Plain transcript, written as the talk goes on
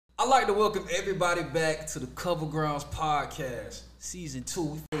I'd like to welcome everybody back to the Cover Grounds Podcast, Season 2.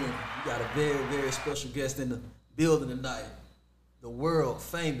 We got a very, very special guest in the building tonight. The world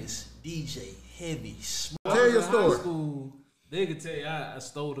famous DJ Heavy Smoke. Tell your story. High school, they could tell you I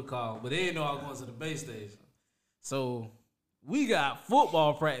stole the car, but they didn't know I was going to the base station. So we got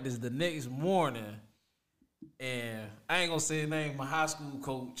football practice the next morning, and I ain't gonna say his name. My high school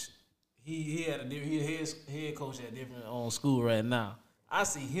coach, he had a different, head coach at a different school right now. I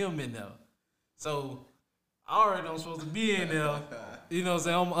see him in there, so I already know I'm supposed to be in there. You know what I'm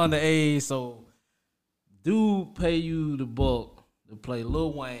saying? I'm underage, so dude pay you the buck to play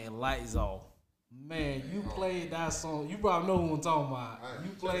Lil Wayne Lights Off. Man, you played that song. You probably know who I'm talking about.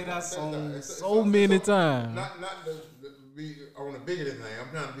 You played that song so many times. Not to be on the biggest thing. I'm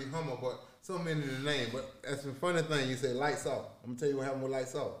trying to be humble, but so many in the name. But that's the funny thing. You say Lights Off. I'm gonna tell you what happened with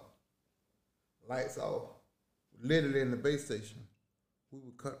Lights Off. Lights Off. Literally in the base station, we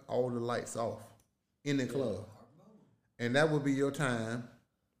would cut all the lights off in the club, and that would be your time.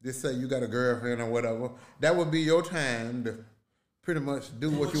 Just say you got a girlfriend or whatever. That would be your time to pretty much do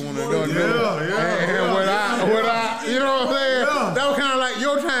what you want to do. And what I, you know what I'm saying? Yeah. That was kind of like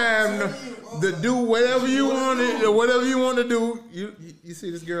your time to do whatever you wanted, or whatever you want to do. You see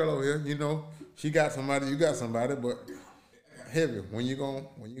this girl over here, you know, she got somebody, you got somebody, but heavy when you gonna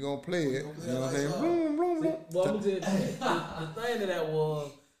play it, you know what I'm saying? Boom, boom, boom. Well, I'm the thing of that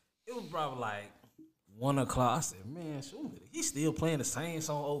was, it was probably like 1 o'clock. I said, man, shoot, he's still playing the same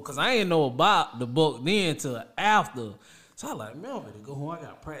song. Because I ain't know about the book then till after. So I like, man, I'm ready to go home. I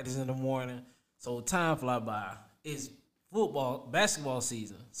got practice in the morning. So time fly by. It's basketball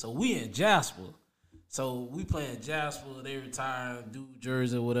season. So we in Jasper. So we playing Jasper. They retired, do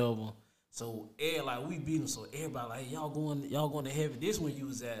Jersey or whatever. So we beat them. So everybody like, hey, y'all going to heavy. This when you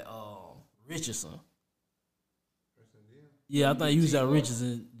was at Richardson. Yeah, I think you was at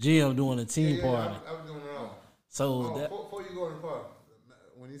Richardson gym doing a team party. I was doing it all. So before you go to the party,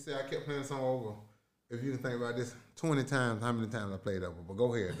 when you say I kept playing the song over, if you can think about this 20 times, how many times I played over? But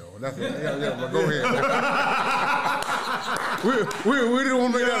go ahead though. That's but go ahead. we didn't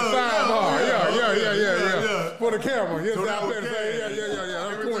want to make that a sidebar. Yeah. For the camera. Yes, I played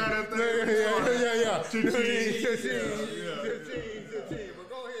the But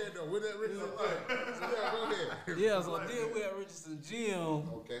go ahead though. With that Richardson thing. Go ahead. Yeah, so then we at Richardson gym,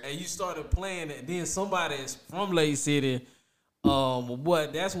 and you started playing it. Then somebody from Lake City.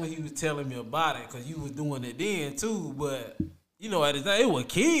 But that's when he was telling me about it, because you was doing it then too. But you know, at the time it was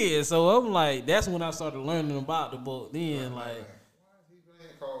kids, so I'm like, that's when I started learning about the book. Then like, why is he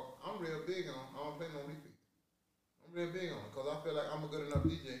playing? Cause I'm real big on. I don't play no repeat. I'm real big on it because I feel like I'm a good enough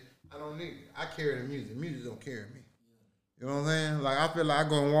DJ. I don't need it. I carry the music. Music don't carry me. You know what I'm saying? Like I feel like I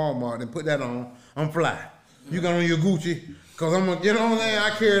go in Walmart and put that on. I'm fly. You got on your Gucci. Cause you know what I'm saying? I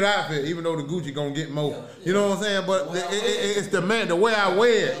carry the outfit, even though the Gucci gonna get more. You know what I'm saying? But it's the way I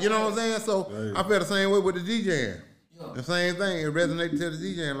wear it. You know what I'm saying? So I feel the same way with the DJing. The same thing. It resonated to the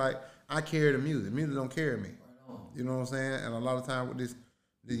DJing. Like I carry the music. Music don't carry me. You know what I'm saying? And a lot of time with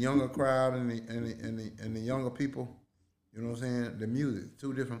the younger crowd and the younger people, you know what I'm saying? The music,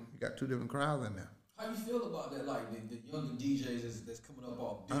 two different. You got two different crowds in there. How you feel about that? Like the younger DJs that's coming up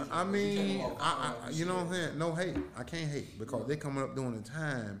off. I mean, you know what I'm saying? No hate. I can't hate because they coming up during the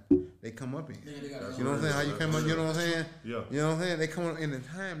time they come up in. You know what I'm saying? How you come up? You know what I'm saying? Yeah. You know what I'm saying? They come up in the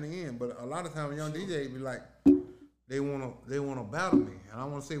time they in. But a lot of times young DJs be like, they wanna battle me, and I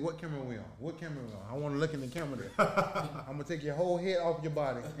wanna say, what camera we on? What camera we on? I wanna look in the camera there. I'm gonna take your whole head off your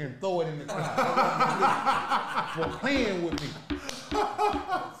body and throw it in the crowd for playing with me.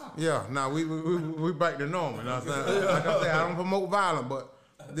 Yeah, we back to normal. You know what I'm saying? Like I said, I don't promote violence, but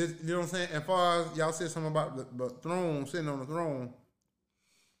this, you know what I'm saying? As far as y'all said something about the throne, sitting on the throne,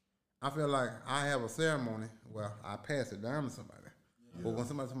 I feel like I have a ceremony where I pass it down to somebody. Yeah. But when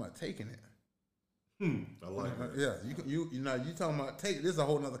somebody's taking it, I like that. Yeah, you know, you talking about take. This is a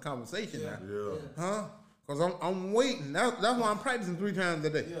whole nother conversation now. Yeah. Huh? Because I'm waiting. That's why I'm practicing 3 times a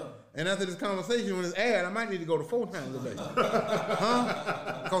day. Yeah. And after this conversation, when it's aired, I might need to go to 4 times a day.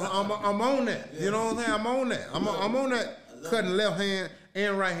 Huh? Because I'm on that. You know what I'm saying? I'm on that. I'm on that cutting left hand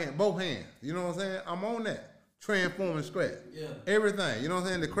and right hand, both hands. You know what I'm saying? I'm on that. Transforming scratch. Yeah. Everything. You know what I'm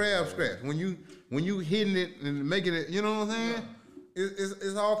saying? The crab scratch. When you hitting it and making it, you know what I'm saying? Yeah.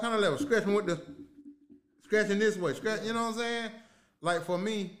 It's all kind of levels. Scratching this way. You know what I'm saying? Like for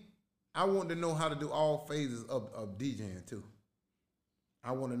me, I want to know how to do all phases of DJing too.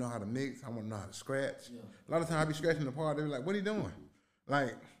 I want to know how to mix. I want to know how to scratch. Yeah. A lot of times I be scratching the part. They be like, "What are you doing?"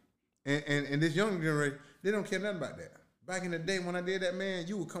 Like, and this younger generation, they don't care nothing about that. Back in the day when I did that, man,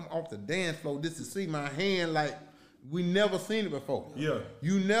 you would come off the dance floor just to see my hand, like We never seen it before. Yeah.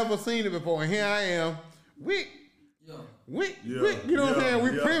 You never seen it before. And here I am. Wick. Yeah. Wick. Wick. You know what I'm saying? We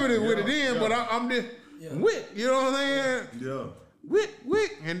primitive with it then, but I'm just Wick. You know what I'm saying? Yeah.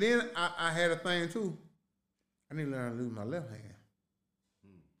 Wick. And then I had a thing too. I need to learn to use my left hand.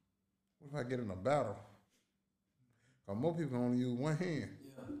 What if I get in a battle? Because most people only use one hand.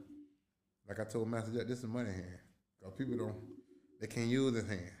 Yeah. Like I told Master Jack, this is money hand. Because people they can't use this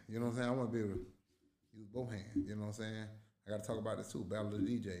hand. You know what I'm saying? I want to be able to use both hands. You know what I'm saying? I got to talk about this too. Battle of the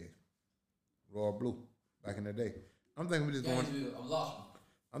DJs. Royal Blue. Back in the day. I'm thinking we just going.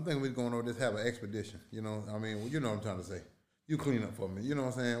 I'm thinking we're going over this, have an expedition. You know, I mean, you know what I'm trying to say. You clean up for me. You know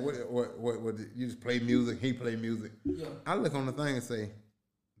what I'm saying? What you just play music, he play music. Yeah. I look on the thing and say,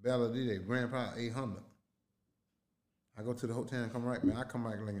 Battle of the DJ, Grand Prize 800. I go to the hotel and come right, man. I come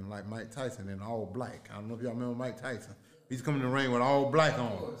back looking like Mike Tyson in all black. I don't know if y'all remember Mike Tyson. He's coming in the ring with all black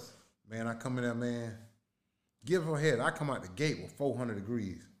on. Man, I come in there, man. Give her a head. I come out the gate with 400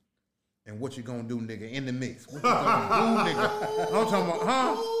 degrees. And what you gonna do, nigga, in the mix? What you gonna do, nigga? I'm talking about,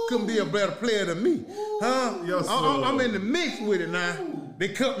 huh? Couldn't be a better player than me, huh? Yes, I'm in the mix with it now. They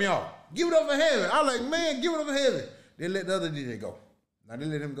cut me off. Give it up for Heavy. I like, man, give it up for Heavy. They let the other DJ go. Now they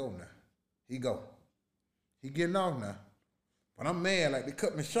let him go now. He go. He getting off now. But I'm mad, like they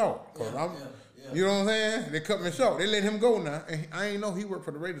cut me short. Cause you know what I'm saying? They cut me short. They let him go now. And I ain't know he worked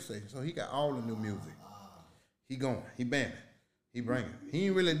for the radio station, so he got all the new music. He going. He banding. He bringing. He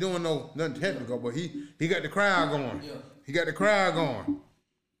ain't really doing nothing technical, but he got the crowd going. Yeah. He got the crowd going.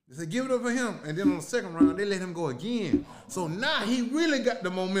 They said, give it up for him. And then on the second round, they let him go again. So now he really got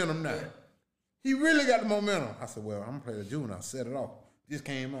the momentum now. He really got the momentum. I said, well, I'm going to play the juvenile. Set it off. Just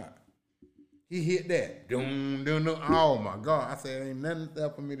came out. He hit that. Doom. Oh, my God. I said, ain't nothing there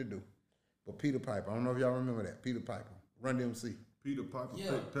for me to do. But Peter Piper. I don't know if y'all remember that. Peter Piper. Run DMC. Peter Piper,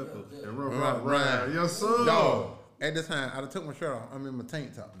 Pepper, and Ryan. Yes, sir. Dog. At this time, I took my shirt off. I'm in my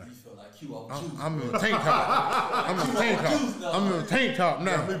tank top now. You feel like Q off juice. I'm in my tank top. I'm in my tank top. I'm in my tank top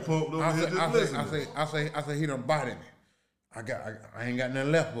now. I say he done bodied me. I ain't got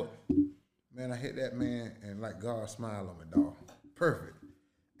nothing left but. Man, I hit that man and like God smiled on me, dog. Perfect.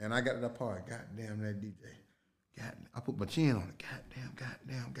 And I got to that part. Goddamn that DJ. I put my chin on it.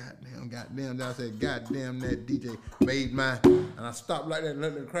 Goddamn. I said, goddamn that DJ made mine. And I stopped like that and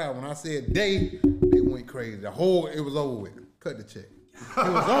looked at the crowd. When I said they went crazy. It was over with. Cut the check. It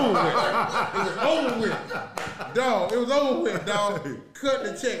was over with. Dog, it was over with, dog. Cut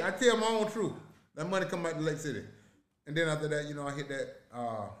the check. I tell my own truth. That money come back to Lake City. And then after that, you know, I hit that,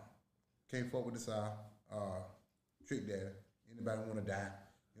 came forward with this Trick Daddy. Anybody want to die?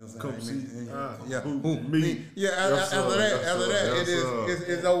 You know what I'm saying? Me. Yeah, after that,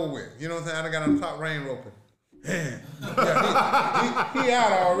 it's over with. You know what I'm saying? I got on top rain roping. He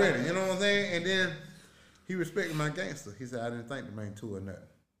out already. You know what I'm saying? And then he respected my gangster. He said, I didn't think the main two or nothing.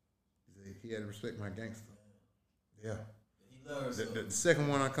 He said, he had to respect my gangster. Yeah. He loves the second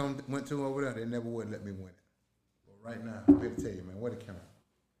one I went to over there, they never would let me win it. But right now, I'm here to tell you, man, what it count.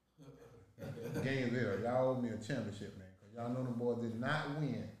 The game's here. Y'all owe me a championship, man. Y'all know them boys did not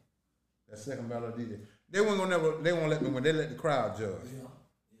win that second battle of DJ. They won't let me win. They let the crowd judge. Yeah.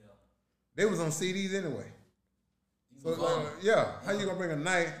 They was on CDs anyway. So how you gonna bring a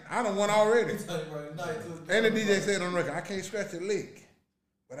knife? I done won already. And the DJ said on record, I can't scratch a lick,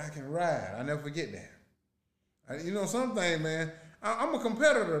 but I can ride. I never forget that. You know something, man. I'm a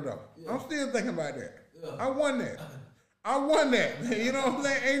competitor though. Yeah. I'm still thinking about that. Yeah. I won that. Man. You know what I'm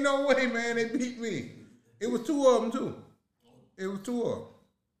saying? Ain't no way, man. They beat me. It was two of them too.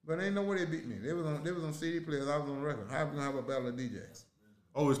 But ain't no way they beat me. They was on CD players. I was on record. How we gonna have a battle of DJs?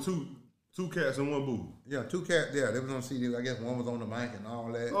 Oh, it's two cats in one booth. Yeah, two cats. Yeah, they was on CD. I guess one was on the mic and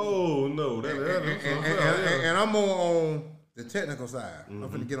all that. Oh no, and I'm more on the technical side. Mm-hmm.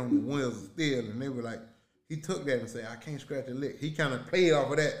 I'm finna get on the wheels of steel, and they were like, he took that and said, I can't scratch a lick. He kind of played off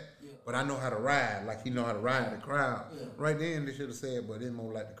of that, but I know how to ride. Like he know how to ride the crowd. Yeah. Right then they should have said, but it's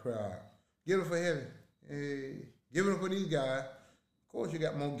more like the crowd. Give it for Heavy. Hey, give it up for these guys. Of course, you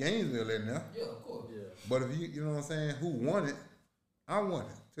got more Gainesville in there. Yeah, of course. Yeah. But if you know what I'm saying, who won it? I won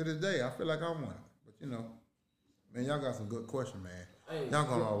it. To this day, I feel like I won it. But you know, man, y'all got some good questions, man. Hey, y'all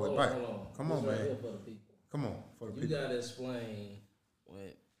going all the way back. Come on, man. Come on, for the people. You gotta explain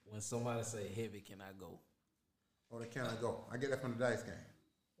when somebody say Heavy, can I go? Oh, they cannot go. I get that from the dice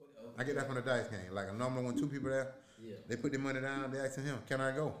game. Like a normal when two people there, they put their money down, they asking him, can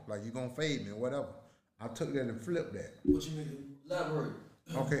I go? Like you gonna fade me or whatever. I took that and flipped that. What you mean? Elaborate.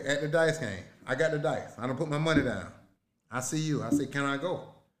 Okay, at the dice game, I got the dice. I done put my money down. I see you. I say, can I go?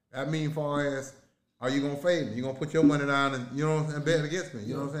 That mean far as, are you gonna fade me? You gonna put your money down and, you know what I'm saying, bet against me.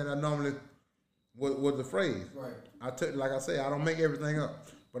 You know what I'm saying? I normally was the phrase. Right. I took, like I say, I don't make everything up,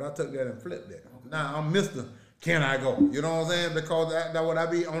 but I took that and flipped that. Okay. Now I'm Mr. Can I go? You know what I'm saying? Because that's what I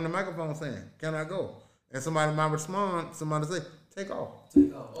be on the microphone saying. Can I go? And somebody might respond. Somebody say, take off.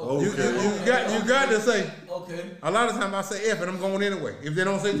 Take off. Okay. You got to say. Okay. A lot of times I say F and I'm going anyway. If they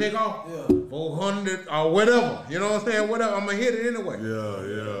don't say take off, 400 or whatever. You know what I'm saying? Whatever. I'm gonna hit it anyway.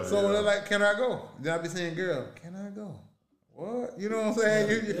 Yeah. So they're like, can I go? Then I be saying, girl, can I go? What? You know what I'm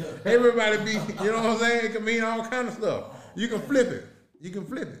saying? Everybody be, you know what I'm saying? It can mean all kind of stuff. You can flip it.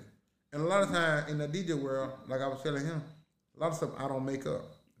 And a lot of times in the DJ world, like I was telling him, a lot of stuff I don't make up.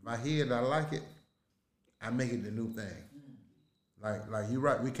 If I hear it, I like it, I make it the new thing. Like you're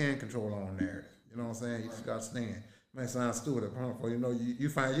right, we can control our own narrative. You know what I'm saying? You just gotta stand. It may sound stupid at point, you know, you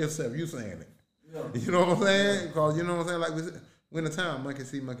find yourself, you saying it. Yeah. You know what I'm saying? Because you know what I'm saying? Like we in the time, monkey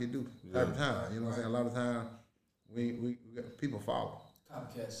see, monkey do type of time. You know what I'm saying? A lot of times we people follow.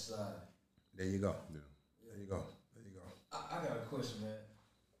 Copycat society. There you go. Yeah. There you go. I got a question, man.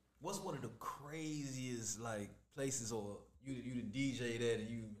 What's one of the craziest like places or you the DJ that and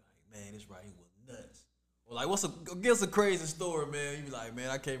you like, man, this right here was nuts? Or like give us a crazy story, man. You be like, man,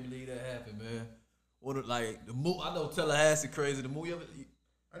 I can't believe that happened, man. What like the Moon? I know Tallahassee crazy. The Moon.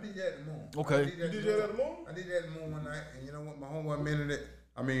 I did that at the Moon. Okay. You did that at the Moon? I did that at the Moon one night, and you know what? My homeboy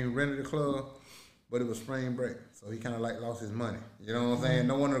rented the club, but it was spring break, so he kind of like lost his money. You know what I'm saying?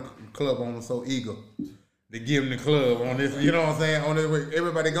 No wonder the club owner was so eager to give him the club on this. You know what I'm saying? On this way,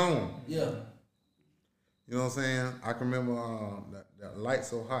 everybody gone. Yeah. You know what I'm saying? I can remember that Light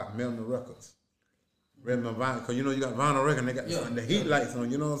So Hot, Melvin Records. Redmond Vinyl, because you know you got vinyl record, they got the heat lights on,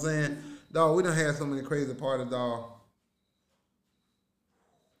 you know what I'm saying? Dog, we done had so many crazy parties, dog.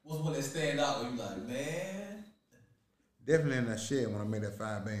 What's one that stand out when you like, man? Definitely in that shed when I made that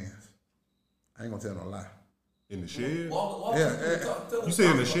 5 bands. I ain't gonna tell no lie. In the shed? You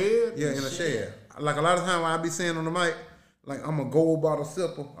say in the shed? Yeah, in the shed. Like a lot of times when I be saying on the mic, like I'm a gold bottle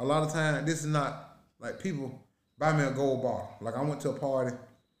sipper. A lot of times this is not, like people buy me a gold bottle. Like I went to a party,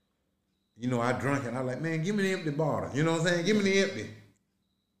 you know, I drunk and I like, man, give me the empty bottle. You know what I'm saying? Give me the empty.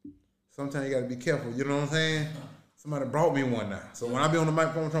 Sometimes you gotta be careful, you know what I'm saying? Somebody brought me one now. So when I be on the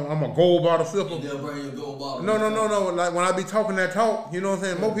microphone, I'm a gold bottle sipper. They'll bring you a gold bottle. No. Like when I be talking that talk, you know what I'm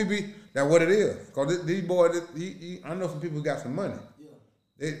saying? More people be, that's what it is. Because these boys, I know some people who got some money. Yeah.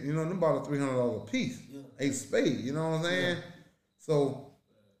 They, you know, them bottles $300 a piece. Yeah. 8 spade, you know what I'm saying? Yeah. So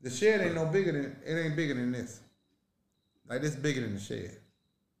the shed ain't bigger than this. Like this bigger than the shed.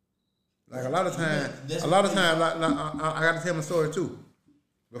 Like a lot of times, like, I got to tell my story too.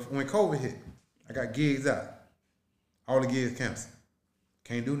 But when COVID hit, I got gigs out. All the gigs canceled.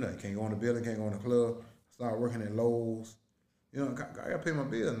 Can't do nothing. Can't go in the building. Can't go in the club. Start working at Lowe's. You know, I got to pay my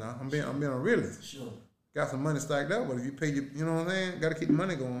bills now. I'm being a realist. Sure. Got some money stacked up, but if you pay you know what I'm saying? Got to keep the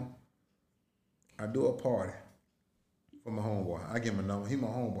money going. I do a party for my homeboy. I give him a number. He my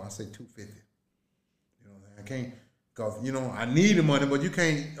homeboy. I say $250. You know what I'm saying? I can't. Because, you know, I need the money, but you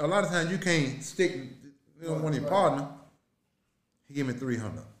can't, a lot of times you can't stick, you know, one of your partner. He gave me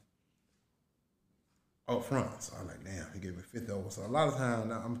 $300 up front. So I was like, damn, he gave me $50 over. So a lot of times,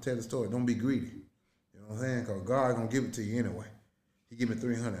 now, I'm going to tell the story, don't be greedy. You know what I'm saying? Because God going to give it to you anyway. He gave me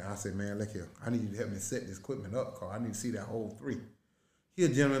 $300. I said, man, look here, I need you to help me set this equipment up because I need to see that whole 3. He a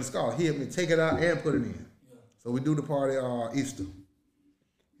gentleman scholar. He helped me take it out and put it in. Yeah. So we do the party Easter.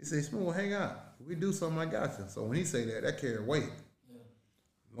 He said, Smooth, hang out. We do something, I got you. So when he say that carried weight. Yeah.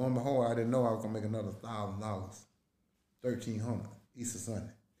 Lo and behold, I didn't know I was gonna make another $1,000, $1,300 Easter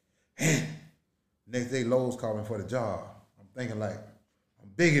Sunday. Next day, Lowe's called me for the job. I'm thinking like I'm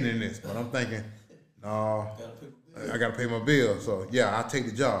bigger than this, but I'm thinking, no, I gotta pay my bill. So yeah, I take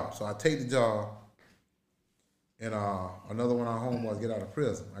the job. So I take the job, and another one of our homeboys get out of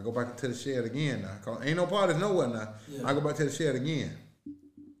prison. I go back into the shed again now. Cause ain't no parties nowhere now. Yeah. I go back to the shed again.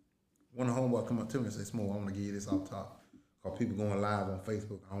 One of the homeboys come up to me and say, Smooth, I want to give you this off top. Because people going live on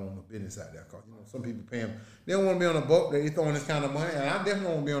Facebook, I don't want no business out there. Because, you know, some people pay them. They don't want to be on a boat. They throwing this kind of money. And I definitely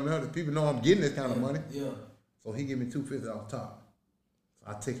don't want to be on there. People know I'm getting this kind of money. Yeah. So he give me $250 off top. So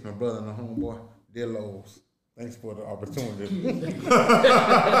I text my brother and the homeboy, dear Lowe's, thanks for the opportunity.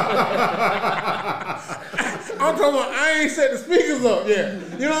 I'm talking about, I ain't set the speakers up yet.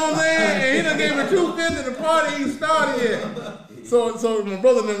 You know what I'm saying? And he done gave me $250 the party ain't started yet. So my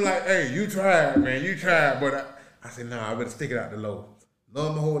brother and them like, hey, you tried, man, you tried. But I said, nah, I better stick it out the low. Lo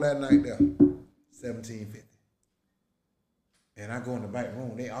and behold, that night there, $1,750. And I go in the back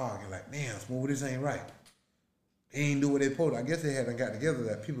room, they arguing like, damn, Smooth, this ain't right. They ain't do what they supposed to. I guess they hadn't got together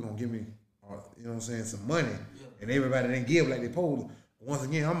that people gonna give me, you know what I'm saying, some money. And everybody didn't give like they supposed to. Once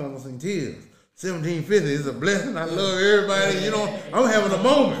again, I'm almost in tears. $1,750 is a blessing. I love everybody. You know, I'm having a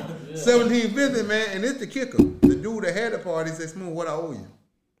moment. 1750, man, and it's the kicker. The dude that had the party said, Smooth, what I owe you?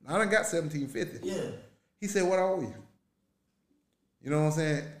 I done got 1750. Yeah. He said, what I owe you? You know what I'm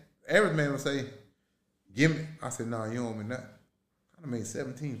saying? Every man would say, give me. I said, no, you owe me nothing. I done made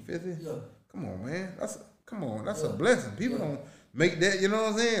 1750. Yeah. Come on, man. That's a blessing. People don't make that, you know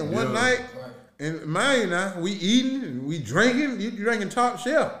what I'm saying? One night, and mine now, we eating and we drinking. You drinking top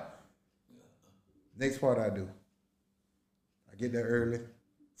shelf. Next part I do. I get there early.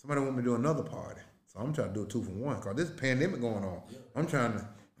 Somebody want me to do another party. So I'm trying to do a 2 for 1 because this pandemic going on. Yeah. I'm trying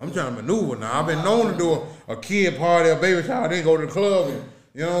to maneuver now. I've been known to do a kid party, a baby shower, then go to the club and,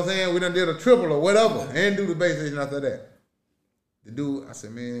 you know what I'm saying? We done did a triple or whatever and do the base station after that. The dude, I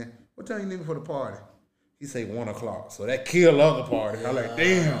said, man, what time you need me for the party? He say 1 o'clock. So that killed the other party. I like,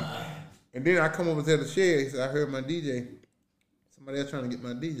 damn. And then I come over to the shed. He said, I heard my DJ. Somebody else trying to get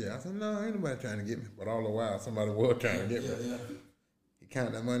my DJ. I said, no, ain't nobody trying to get me. But all the while, somebody was trying to get me. Yeah. He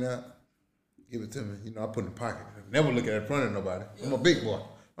counted that money out, give it to me. You know, I put it in the pocket. Never look at it in front of nobody. Yeah. I'm a big boy.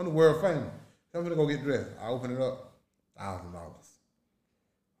 I'm the world famous. Tell me to go get dressed. I open it up, $1,000.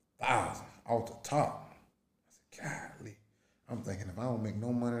 $1,000 off the top. I said, golly. I'm thinking if I don't make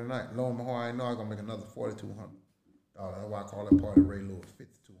no money tonight, lo and behold, I know I'm gonna make another $4,200. That's why I call that party Ray Lewis,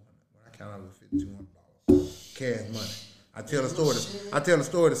 $5,200. When I count out it was $5,200 cash money. I tell the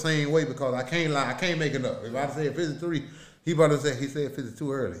story the same way because I can't lie. I can't make it up. If I say 53, he said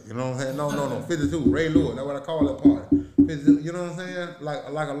 52 early. You know what I'm saying? No, 52. Ray Lewis. That's what I call that party. 52. You know what I'm saying? Like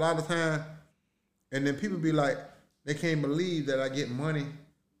a lot of time, and then people be like, they can't believe that I get money.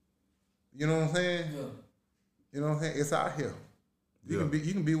 You know what I'm saying? Yeah. You know what I'm saying? It's out here. You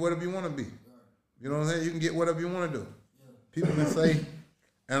can be whatever you want to be. You know what I'm saying? You can get whatever you want to do. Yeah. People can say,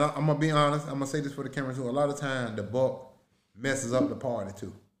 and I'm gonna be honest. I'm gonna say this for the camera too. A lot of time, the buck messes up the party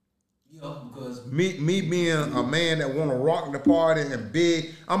too. Yeah, because me being a man that want to rock the party and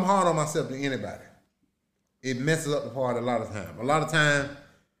big, I'm hard on myself to anybody. It messes up the party a lot of time. A lot of time,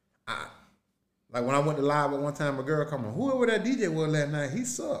 like when I went to live at one time, a girl come on, whoever that DJ was last night, he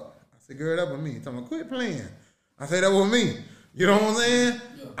sucked. I said, girl, that was me. He told me, quit playing. I said, that was me. You know what I'm saying?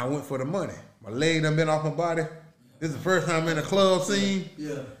 Yeah. I went for the money. My leg done been off my body. This is the first time in the club scene.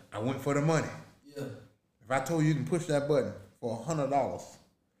 Yeah. I went for the money. Yeah. If I told you can push that button for $100,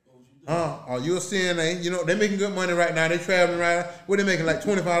 or you're a CNA, you know, they making good money right now. They traveling right now. What they making, like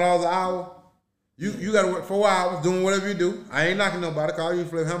 $25 an hour? You got to work 4 hours doing whatever you do. I ain't knocking nobody because I usually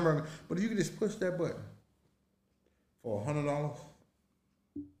flip hamburger. But if you can just push that button for $100,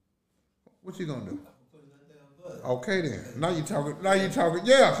 what you going to do? Okay then. Now you talking.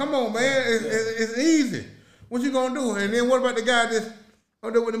 Yeah, come on, man. It's easy. What you gonna do? And then what about the guy that's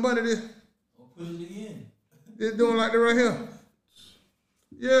up there with the money? This push it again. This doing like that right here.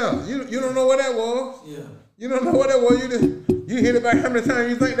 Yeah, you don't know what that was. Yeah. You don't know what that was. You hit it back how many times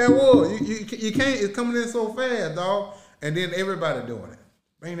you think that was. You can't. It's coming in so fast, dog. And then everybody doing it.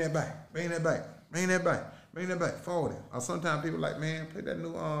 Bring that back. Bring that back. Bring that back. Bring that back. Forward it. Or sometimes people like, man, play that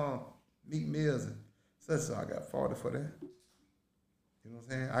new Meek Mills and so I got 40 for that. You know what I'm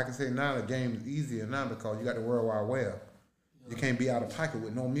saying? I can say now the game is easier now because you got the World Wide Web. Yeah. You can't be out of pocket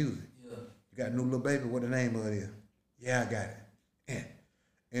with no music. Yeah. You got a new little baby, what the name of it is. Yeah, I got it.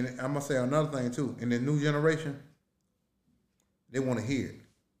 And I'm going to say another thing too. In the new generation, they want to hear it.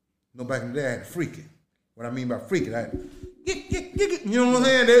 You know, back in the day, I had to freak it. What I mean by freak it, I had to get. You know what I'm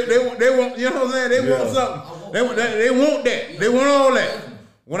saying? They want, you know what I'm saying? They want something. They want that. They want all that.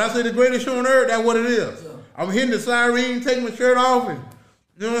 When I say the greatest show on earth, that's what it is. Yeah. I'm hitting the siren, taking my shirt off, and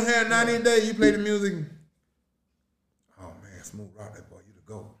you know what I'm saying? 90 days, you play the music. Oh man, Smooth rock that boy, you the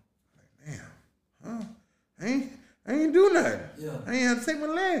GOAT. Like, damn, huh? I ain't do nothing. Yeah. I ain't have to take my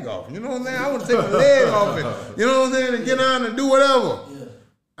leg off. You know what I'm saying? I want to take my leg off and you know what I'm saying, and get on and do whatever. Yeah.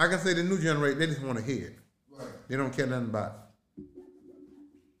 I can say the new generation, they just want to hear it. Right. They don't care nothing about it.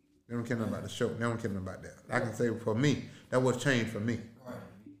 They don't care nothing about the show. They don't care nothing about that. I can say for me, that was changed for me.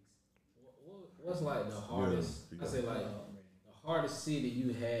 What's like the hardest? I say like the hardest city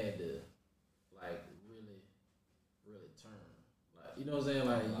you had to like really turn. Like you know what I'm saying?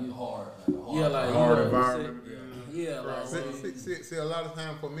 Like you hard. Yeah, like hard environment. Yeah, like see, a lot of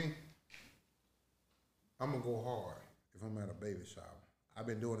time for me, I'm gonna go hard if I'm at a baby shower. I've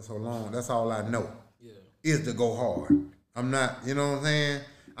been doing it so long. That's all I know. Yeah, is to go hard. I'm not. You know what I'm saying?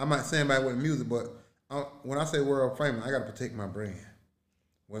 I might stand back with the music, but when I say world famous, I gotta protect my brand.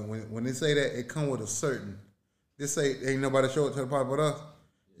 When they say that, it come with a certain. They say ain't nobody show it to the party but us.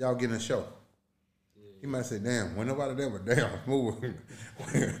 Y'all getting a show. Yeah. He might say, "Damn, when nobody there, but damn, Smooth."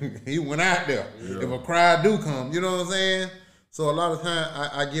 He went out there. Yeah. If a crowd do come, you know what I'm saying. So a lot of time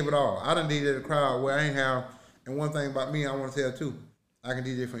I give it all. I done did a crowd where I ain't have. And one thing about me, I want to tell too. I can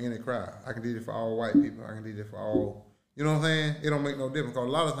DJ for any crowd. I can DJ for all white people. I can DJ for all, you know what I'm saying? It don't make no difference. Because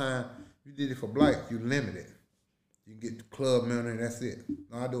a lot of times, you DJ for blacks, you limit it. You can get the club money, that's it.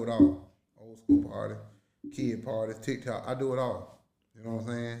 No, I do it all. Old school party, kid parties, TikTok, I do it all. You know what I'm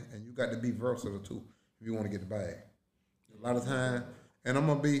saying? And you got to be versatile too if you want to get the bag. A lot of times, and I'm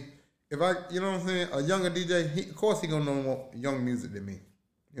going to be, if I, you know what I'm saying, a younger DJ, of course he going to know more young music than me.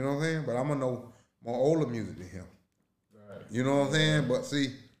 You know what I'm saying? But I'm going to know more older music than him. Right. You know what I'm saying? But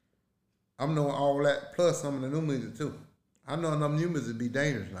see, I'm knowing all that plus some of the new music too. I know enough new music be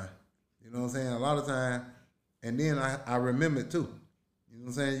dangerous now. You know what I'm saying? A lot of time, and then I remember it too. You know what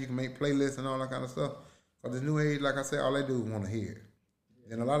I'm saying? You can make playlists and all that kind of stuff. But this new age, like I said, all they do is want to hear it.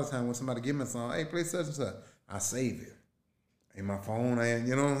 Yeah. And a lot of time when somebody give me a song, hey, play such and such, I save it. In my phone, and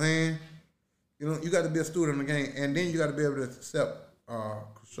you know what I'm saying? You know, you got to be a student in the game, and then you got to be able to accept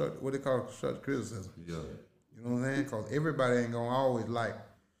what they call constructive criticism. Yeah. You know what I'm saying? Because everybody ain't gonna always like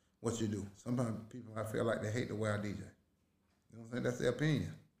what you do. Sometimes people, I feel like they hate the way I DJ. You know what I'm saying? That's their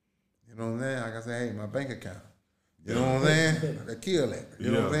opinion. You know what I'm saying? Like I say, hey, my bank account. You know what I'm saying? They kill that.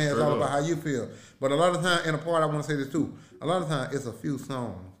 You know what I'm saying? It's all about how you feel. But a lot of times, in a part, I want to say this too. A lot of times, it's a few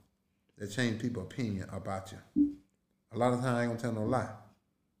songs that change people's opinion about you. A lot of times, I ain't gonna tell no lie.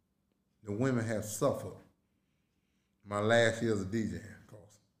 The women have suffered my last year as a DJ, of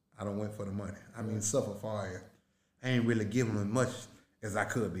course. I don't went for the money. I mean, suffer far as I ain't really giving them as much as I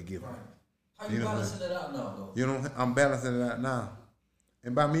could be giving. Right. How you balancing it out now, though? You know, I'm balancing it out now.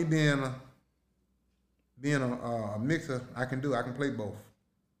 And by me being a mixer, I can play both.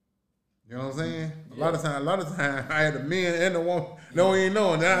 You know what I'm saying? Yeah. A lot of time, I had the men and the woman don't even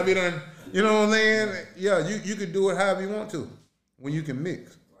know, and then I be done. You know what I'm saying? Yeah, you could do it however you want to when you can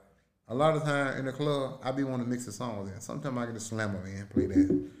mix. A lot of time in the club, I be wanting to mix the songs in. Sometimes I can just slam them in, play that.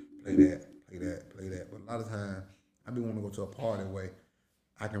 But a lot of time, I be wanting to go to a party where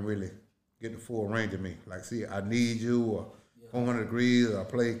I can really get the full range of me. Like, see, I Need You or 400 Degrees, or I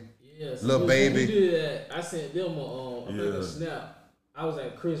play Lil Baby. You did that. I sent them a snap. I was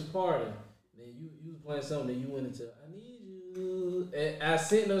at Chris' party. Then you was playing something, then you went into I Need You. And I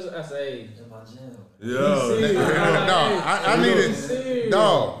sent those, I say, hey, in my jam. I need it.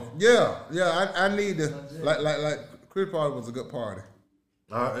 Dog. Yeah. I need to like Chris party was a good party.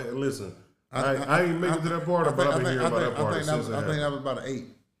 Listen, I ain't make it to that party, but I've been hearing about that party. I think that was about an 8.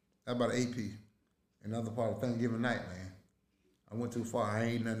 That about an 8 piece. Another part of Thanksgiving night, man. I went too far. I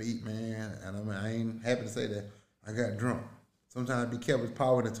ain't nothing to eat, man. And I ain't happy to say that I got drunk. Sometimes I be careful with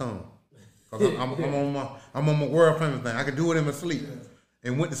power in the tongue. Cause I'm on my world famous thing. I can do it in my sleep.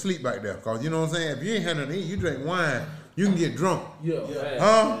 And went to sleep back there. Cause you know what I'm saying? If you ain't had nothing to eat, you drink wine, you can get drunk.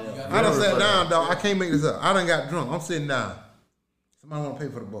 I done sat down, dog. I can't make this up. I done got drunk. I'm sitting down. Somebody want to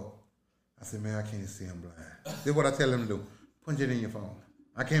pay for the book. I said, man, I can't see, I'm blind. This is what I tell him to do. Punch it in your phone.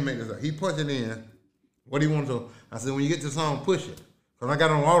 I can't make this up. He punched it in. What do you want to? I said, when you get to the song, push it. Because I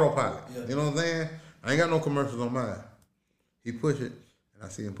got it on autopilot. Yeah. You know what I'm saying? I ain't got no commercials on mine. He pushed it, and I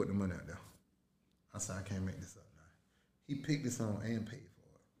see him put the money out there. I said, I can't make this up now. He picked the song and paid for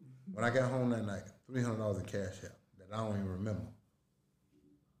it. When I got home that night, $300 in cash out that I don't even remember.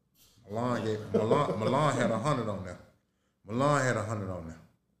 Milan had 100 on there. Milan had 100 on there.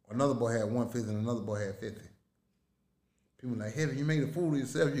 Another boy had 150 and another boy had 50. People were like, Heavy, you made a fool of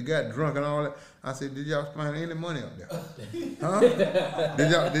yourself, you got drunk and all that. I said, did y'all find any money up there? Huh?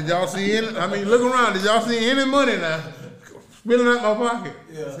 Did y'all see any? I mean, look around, did y'all see any money now? Spilling out my pocket.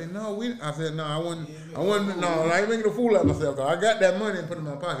 Yeah. I said, no, I wasn't, I ain't making a fool out of myself. Cause I got that money and put it in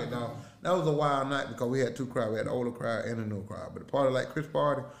my pocket, dog. That was a wild night because we had 2 crowds. We had the older crowd and the new crowd. But a party like Chris'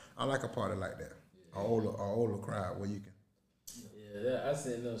 party, I like a party like that. An older crowd where you can. Yeah, I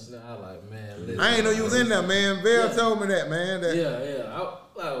seen no snap. I like, man. Listen, I ain't know you was in there, man. Val told me that, man. I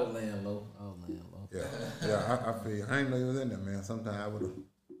was laying low. Yeah, I feel you. I ain't know you was in there, man. Sometimes I would have.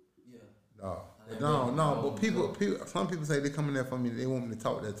 But people, some people say they come in there for me. They want me to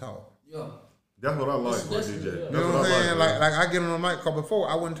talk that talk. Yeah. That's what I like for DJ. You know what I'm saying? Like I get on the mic, cause before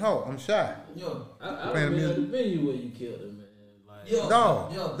I wouldn't talk. I'm shy. I remember the venue where you killed it, man. Like,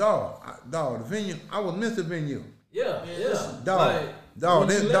 dog. The venue. I was Mr. Venue. Yeah. Dog.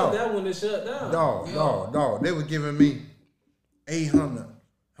 That one they shut down. Dog. They were giving me 800.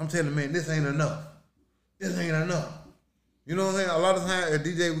 I'm telling them, man, this ain't enough. You know what I'm saying? A lot of times, at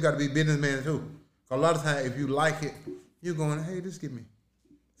DJ, we got to be businessmen too. Cause a lot of times, if you like it, you're going, hey, just give me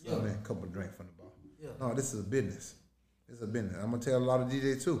a couple of drinks from the bar. Yeah. No, this is a business. It's a business. I'm gonna tell a lot of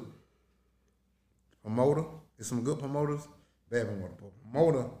DJs too. Promoter, there's some good promoters, bad promoter.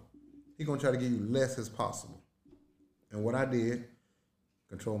 Promoter, he gonna try to give you less as possible. And what I did,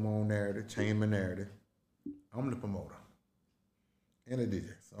 control my own narrative, change my narrative. I'm the promoter. and a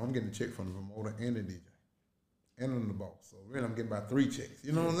DJ. So I'm getting a check from the promoter and the DJ. And I'm the boss. So really I'm getting about 3 checks.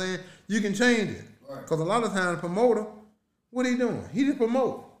 You know what I'm saying? You can change it. Because a lot of times the promoter, what he doing? He just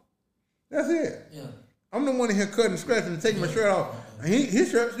promote. That's it. Yeah. I'm the one in here cutting, scratching, and taking my shirt off. And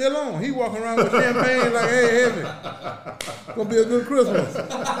his shirt's still on. He walking around with champagne like, hey, heavy. Gonna be a good Christmas. Man,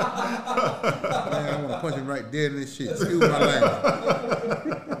 I want to punch him right dead in this shit. Excuse my language.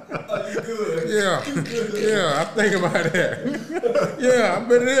 You good? Yeah. Yeah, I'm thinking about that. Yeah, I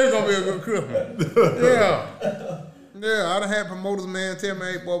bet it is gonna be a good Christmas. Yeah. Yeah, I done had promoters, man, tell me,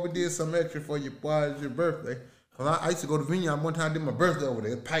 hey, boy, we did some extra for your boy, it's your birthday. Cause I used to go to venue. One time I did my birthday over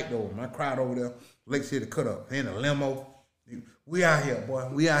there. It piped over me. I cried over there. Lake City cut up. In a limo. We out here, boy.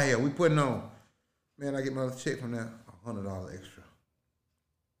 We out here. We putting on. Man, I get my check from there. $100 extra.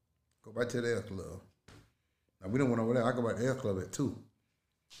 Go back to the L Club. Now, we don't went over there. I go back to the L Club at 2.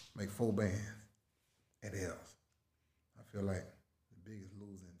 Make 4 bands at L's. I feel like the biggest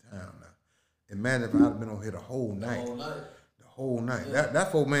loser in town now. Imagine if I'd have been over here the whole night. The whole night. Yeah.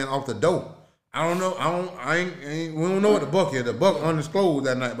 That 4 man off the door. I don't know. We don't know what the buck is. The buck undisclosed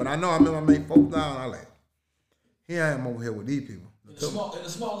that night, but I know I remember I made $4,000. I like, here I am over here with these people. In the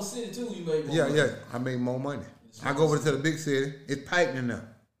smaller city too, you made more money. Yeah. I made more money. I go over to the big city. It's piping in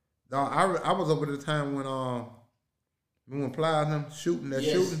there. Dog, I was over at the time when Plies them shooting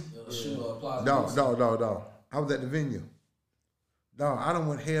shooting. Dog. I was at the venue. Dog, I done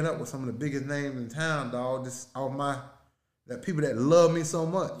went head up with some of the biggest names in town, dog. Just off that people that love me so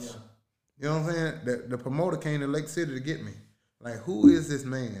much. Yeah. You know what I'm saying? The promoter came to Lake City to get me. Like, who is this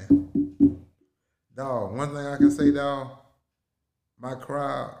man? Dog, one thing I can say, dog, my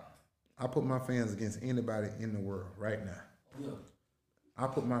crowd, I put my fans against anybody in the world right now. Yeah. I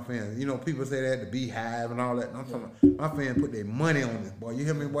put my fans, you know, people say that, the Beehive and all that. And I'm talking about, my fans put their money on this, boy. You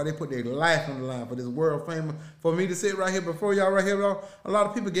hear me, boy? They put their life on the line for this world famous. For me to sit right here before y'all right here, dog, a lot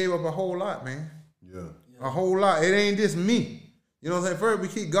of people gave up a whole lot, man. Yeah. A whole lot. It ain't just me. You know what I'm saying? First, we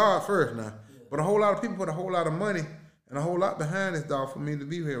keep God first now. Yeah. But a whole lot of people put a whole lot of money and a whole lot behind this, dog, for me to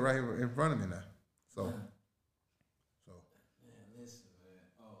be here right here in front of me now. So. Man, listen, man.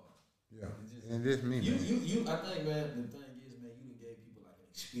 Yeah. And just me, man. I think, man, the thing is, man, you done gave people like an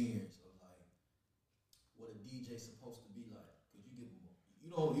experience of like what a DJ's supposed to be like. Cause you give them,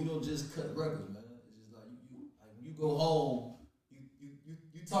 you don't just cut records, man. It's just like you like when you go home, you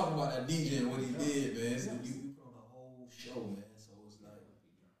talking about that DJ and what he did, man. So you put on a whole show, man.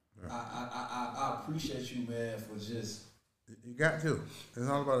 I appreciate you, man, for just. You got to. It's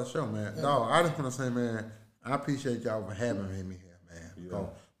all about the show, man. Yeah. Dog, I just want to say, man, I appreciate y'all for having me here, man. Yeah.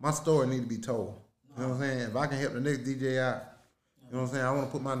 My story need to be told. You know what I'm saying? If I can help the next DJ out, you know what I'm saying? I want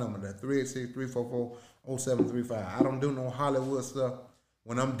to put my number there, 386-344-0735. I don't do no Hollywood stuff.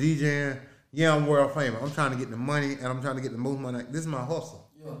 When I'm DJing, yeah, I'm world famous. I'm trying to get the money, and I'm trying to get the most money. This is my hustle.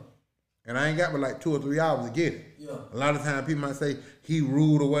 Yeah. And I ain't got but like 2 or 3 hours to get it. Yeah. A lot of times people might say he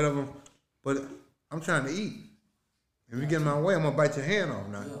rude or whatever, but I'm trying to eat. If you get in my way, I'm gonna bite your hand off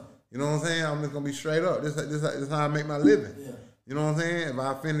now. Yeah. You know what I'm saying? I'm just gonna be straight up. This is how I make my living. Yeah. You know what I'm saying? If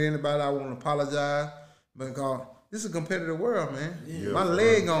I offended anybody, I want to apologize. Because this is a competitive world, man. Yeah. My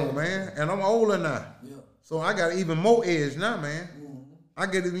leg on, man, and I'm older now. Yeah. So I got even more edge now, man.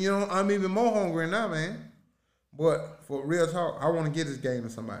 Mm-hmm. I'm even more hungry now, man. But for real talk, I want to get this game to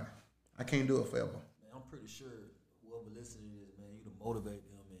somebody. I can't do it forever. Man, I'm pretty sure whoever listening to this, man, you can motivate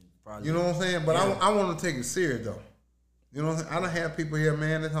them and probably. You know what I'm saying? But yeah. I want to take it serious though. You know what I'm saying? I don't have people here,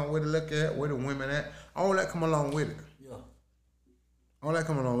 man, that's on where to look at, where the women at. All that come along with it. Yeah. All that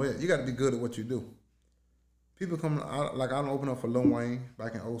come along with it. You got to be good at what you do. People come, like I don't open up for Lil Wayne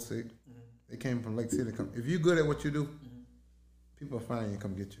back in 06. Mm-hmm. They came from Lake City. If you good at what you do, people will find you and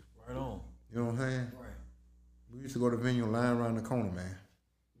come get you. Right on. You know what I'm saying? Right. We used to go to the venue and line around the corner, man.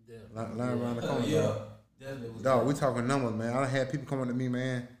 Yeah. Line around the corner. Yeah. Definitely. Dog, we talking numbers, man. I done had people coming to me,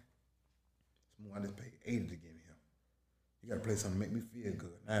 man. I just paid 80 to get in here. You got to play something to make me feel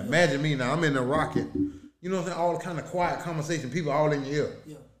good. Now, imagine me now. I'm in the rocket. You know what I'm saying? All the kind of quiet conversation. People all in your ear.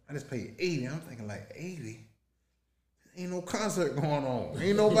 Yeah. I just paid 80. I'm thinking like, 80? Ain't no concert going on.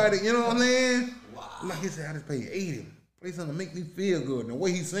 Ain't nobody, you know what I'm saying? Wow. Like he said, I just paid 80. Play something to make me feel good. And the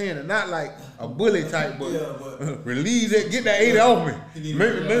way he's saying it, not like a bully type, but relieve that, get that 80 off me.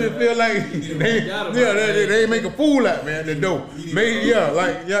 Make me feel like they make a fool out of me at the door. Maybe, you know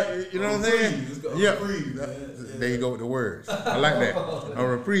what I'm saying? Yeah. There you go with the words. I like that. A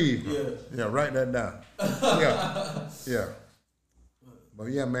reprieve. Yeah, write that down. Yeah.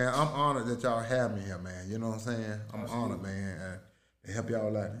 But yeah, man, I'm honored that y'all have me here, man. You know what I'm saying? I'm honored, man, to help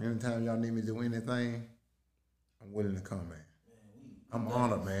y'all out. Anytime y'all need me to do anything, I'm willing to come, man. I'm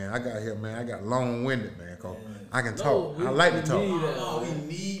honored, man. I got here, man. I got long-winded, man, because I can talk. I like to talk. We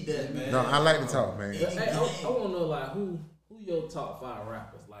need that, man. No, I like to talk, man. Hey, I want to know, like, who your top 5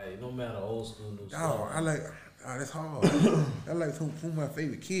 rappers? Like, no matter old school, new school. I like... that's hard. I like who my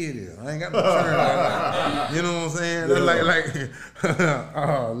favorite kid is. I ain't got no turn like, you know what I'm saying? That's like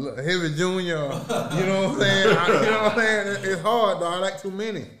Heavy Jr. You know what I'm saying? You know what I'm saying? It's hard, dog. I like too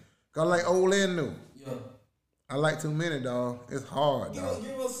many. Cause I like old and new. Yeah. I like too many, dog. It's hard, dog.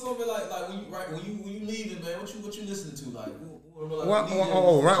 Give us something like when you leaving, man. What you listening to, like?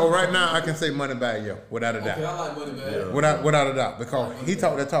 Right now I can say Money Bag Yo, without a doubt. Okay, I like Money Bag. Yeah. Without a doubt, because he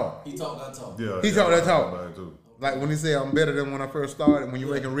talked that talk. He talked that talk. Yeah, he talked that talk. Like when he said, "I'm better than when I first started." When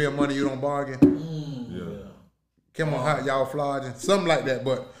you're making real money, you don't bargain. Yeah. Come on, hot y'all flogging, something like that.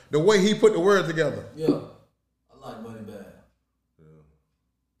 But the way he put the words together. Yeah, I like Money Bag.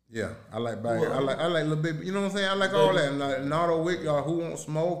 Yeah, I like Bag. I like Lil Baby. You know what I'm saying? I like all that. And like Nardo Wick, y'all Who Won't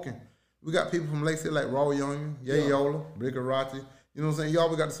Smoke, and we got people from Lake City like Raw Young, Ye Yola, Brickarati. You know what I'm saying? You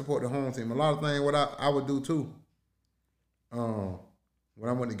always got to support the home team. A lot of things what I would do too. When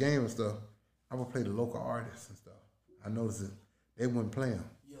I went to game and stuff, I would play the local artists and stuff. I noticed it. They wouldn't play them.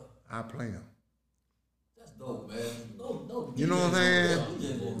 Yeah. I play them. That's dope, man. No, you know what I'm saying?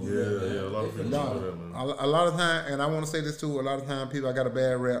 Yeah. A lot of people do that, man. A lot of time, and I want to say this too, a lot of time people, I got a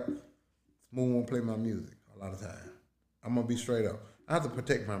bad rap, Smooth won't play my music a lot of time. I'm going to be straight up. I have to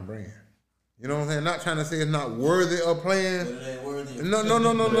protect my brand. You know what I'm saying? Not trying to say it's not worthy of playing. But it ain't worthy of No.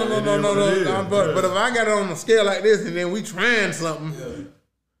 But if I got it on a scale like this and then we trying something,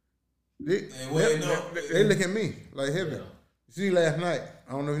 they look at me like Heavy. You see last night,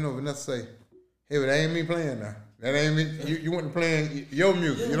 I don't know if you know Vanessa say, Heavy, that ain't me playing now. That ain't me. You went to playing your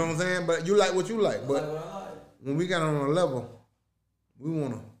music, you know what I'm saying? But you like what you like. But when we got on a level, we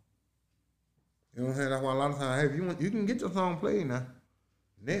want to, you know what I'm saying? That's why a lot of times, hey, you can get your song played now.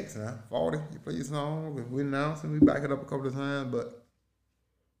 Next now, 40, you play your song, we announce and we back it up a couple of times, but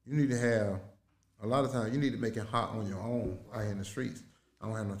you need to have, a lot of times, you need to make it hot on your own out here in the streets. I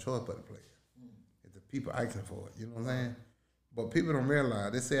don't have no choice but to play it. It's the people asking for it, you know what I'm saying? But people don't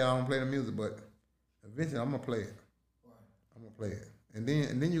realize, they say I don't play the music, but eventually I'm gonna play it. I'm gonna play it. And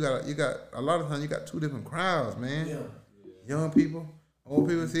then you got a lot of times you got two different crowds, man. Young people, old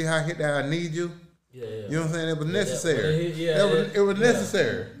people, see how I hit that I need you. You know what I'm saying? It was necessary. It was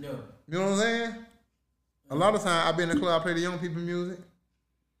necessary. You know what I'm saying? A lot of times I be in the club, I play the young people music,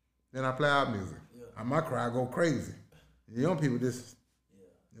 then I play our music. My crowd go crazy. The young people just,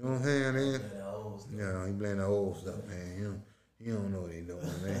 you know what I'm saying? He playing the old stuff, man. He don't know what he doing,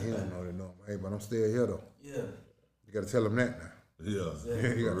 man. He don't know what he doing. Hey, but I'm still here though. You gotta tell him that now. You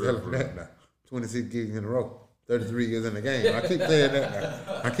gotta tell him that now. 26 gigs in a row. 33 years in the game. I keep saying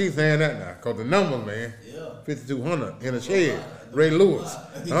that now. Because the number, man. 5,200 in a shed. Ray Lewis.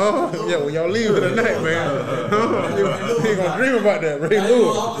 When y'all leave for the night, man. You ain't going to dream about that. Ray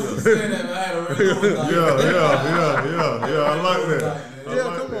Lewis. I like that.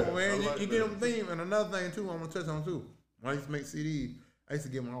 Come on, man. You get them theme. And another thing, too, I'm going to touch on, too. When I used to make CDs, I used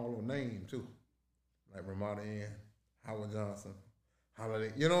to give them all a name, too. Like Ramada Ann, Howard Johnson.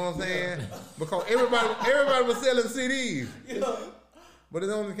 Holiday. You know what I'm saying? Because everybody was selling CDs. But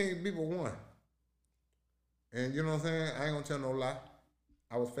it's only can't be but one. And you know what I'm saying? I ain't gonna tell no lie.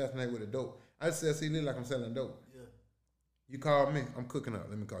 I was fascinated with the dope. I just sell CD like I'm selling dope. You call me, I'm cooking up.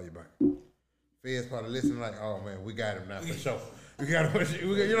 Let me call you back. Feds probably listening like, oh man, we got him now for sure. You know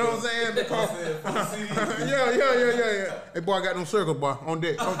what I'm saying? Because, Hey boy, I got them circles, boy, on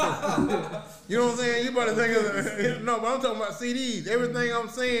deck. You know what I'm saying? You better think of no, but I'm talking about CDs. Everything I'm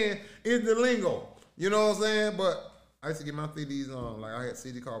saying is the lingo. You know what I'm saying? But I used to get my CDs on. Like I had a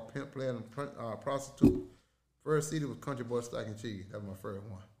CD called Pimp Player and Prostitute. First CD was Country Boy Stack and Cheese. That was my first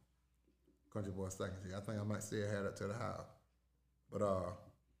one. Country Boy Stack and Cheese. I think I might still have that to the house. But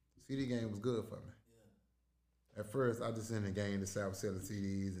CD game was good for me. At first, I just in the game to say I was selling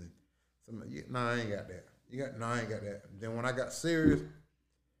CDs and I ain't got that. I ain't got that. Then when I got serious,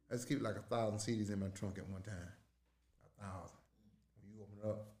 I just keep like 1,000 CDs in my trunk at one time. 1,000. When you open it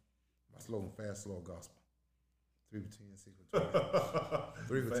up, my slogan, fast, slow gospel. 3 for 10, 6 for 20.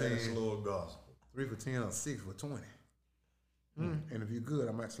 3 for 10. Fast, slow gospel. 3 for 10 or 6 for 20. And if you're good,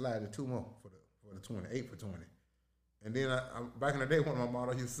 I might slide it 2 more for the 20, 8 for 20. And then I back in the day, one of my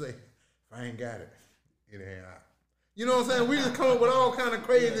mottos used to say, if I ain't got it, it ain't out. You know what I'm saying? We just come up with all kind of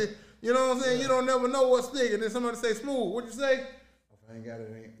crazy, you know what I'm saying? You don't never know what's sticking. And then somebody say, Smooth, what'd you say? If I ain't got it,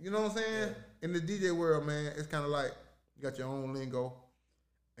 it ain't. You know what I'm saying? In the DJ world, man, it's kind of like you got your own lingo.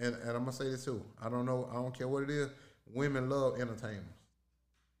 And I'm going to say this too. I don't care what it is. Women love entertainers.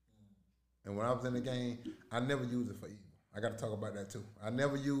 And when I was in the game, I never used it for evil. I got to talk about that too. I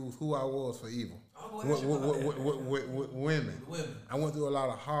never used who I was for evil. With women. I went through a lot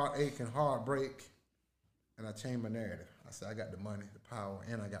of heartache and heartbreak, and I changed my narrative. I said, I got the money, the power,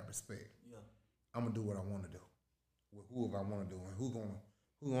 and I got respect. Yeah. I'm gonna do what I want to do with whoever I want to do, and who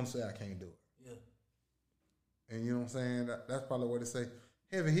gonna say I can't do it. Yeah. And you know what I'm saying? That's probably what they say.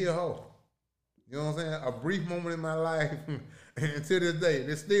 Heavy heel hoe. You know what I'm saying? A brief moment in my life, and to this day,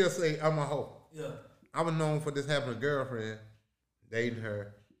 they still say I'm a hoe. Yeah. I was known for this having a girlfriend, dating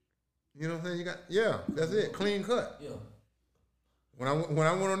her. You know what I'm saying? That's it. Clean cut. Yeah. When I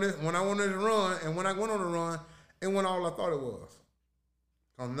went on this run, and when I went on the run, it went all I thought it was.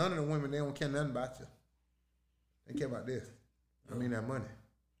 Cause none of the women, they don't care nothing about you. They care about this. I mean that money.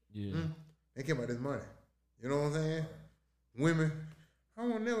 Yeah. They care about this money. You know what I'm saying? Women, I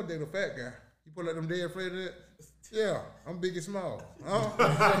won't never date a fat guy. You put like them dead afraid of that? Yeah, I'm big and small.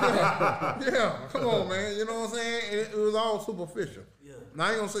 Yeah, come on, man. You know what I'm saying? It was all superficial. Yeah. Now,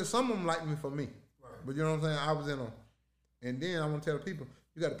 I ain't gonna say some of them like me for me. Right. But you know what I'm saying? I was in them. And then I want to tell the people,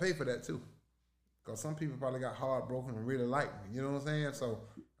 you got to pay for that too. Because some people probably got heartbroken and really like me. You know what I'm saying? So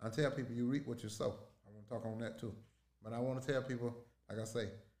I tell people, you reap what you sow. I want to talk on that too. But I want to tell people, like I say,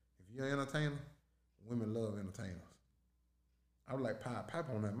 if you're an entertainer, women love entertainers. I was like pipe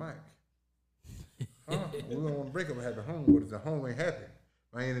on that mic. Huh? We don't want to break up a happy home, but if the home ain't happy,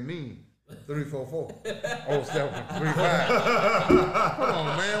 by any means, 344 0735. Come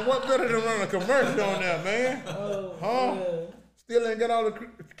on, man. What better than run a commercial on that, man? Huh? Yeah. Still ain't got all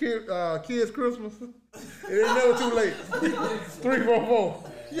the kids' Christmas. It ain't never too late. 344.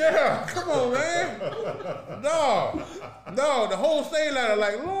 Yeah, come on, man. No, the whole state ladder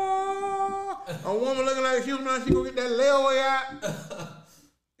like, Lord, a woman looking like she gonna get that layaway out.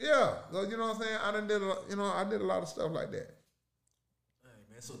 Yeah, so you know what I'm saying? I did a lot of stuff like that. Hey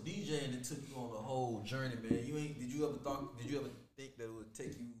man, so DJing it took you on a whole journey, man. Did you ever think that it would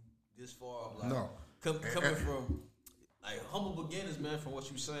take you this far? Like, no. Coming from like humble beginnings, man, from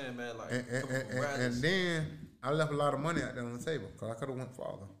what you saying, man, like and then I left a lot of money out there on the table because I could have went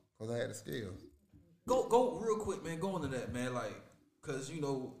farther because I had the skills. Go real quick, man. Go into that, man, like. Cause you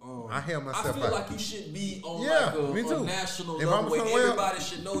know, I held myself. I feel like you should be on a national level where everybody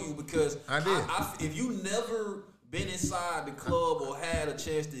should know you. Because I did. If you never been inside the club or had a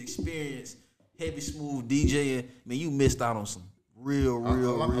chance to experience heavy smooth DJing, man, you missed out on some real. A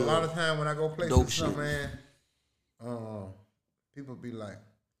lot of time when I go places and stuff, man, people be like,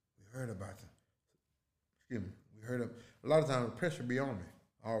 "We heard about you." Excuse me, we heard of. A lot of times the pressure be on me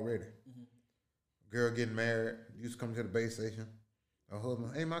already. Mm-hmm. Girl getting married, used to come to the base station. Her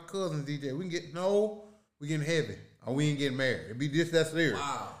husband, hey, my cousin's DJ. We getting heavy, or we ain't getting married. It be just that serious.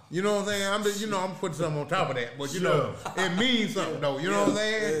 Wow. You know what I'm saying? I'm putting something on top of that, but you know, it means something though. You know what I'm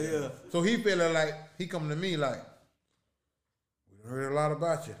saying? Yeah. So he feeling like he coming to me like, we heard a lot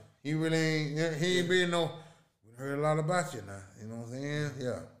about you. He really ain't. He ain't being no. We heard a lot about you now. You know what I'm saying?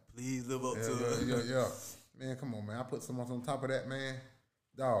 Yeah. Please live up to it. Yeah. Man, come on, man. I put something on top of that, man.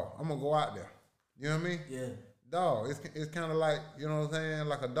 Dog, I'm gonna go out there. You know what I mean? Yeah. Dog, it's kind of like, you know what I'm saying,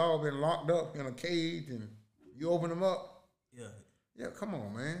 like a dog been locked up in a cage and you open them up. Yeah. Yeah, come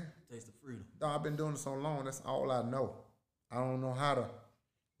on, man. Taste the freedom. Dog, I've been doing it so long, that's all I know. I don't know how to,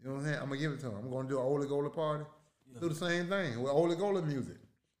 you know what I'm saying, I'm going to give it to him. I'm going to do an Ole Gola party. Yeah. Do the same thing with Ole Gola music.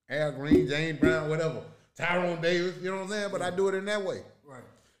 Al Green, James Brown, whatever. Tyrone Davis, you know what I'm saying, but I do it in that way. Right.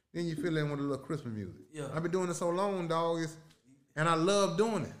 Then you fill in with a little Christmas music. Yeah. I've been doing it so long, dog, and I love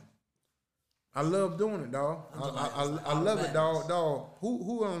doing it. I love doing it, dog. I love it, dog.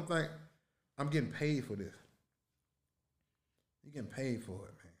 Who don't think I'm getting paid for this? You getting paid for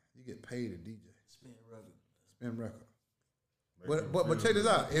it, man. You get paid to DJ. Spin record. But check this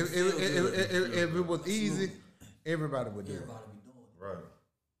out. If it was easy, everybody would do it. Right.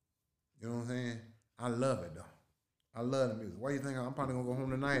 You know what I'm saying? I love it, though. I love the music. Why you think I'm probably gonna go home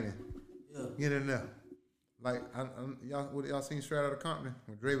tonight and get in there? Like, y'all seen Straight Outta Compton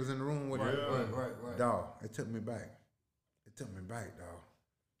when Dre was in the room with him? Right. Dog, it took me back. Dog.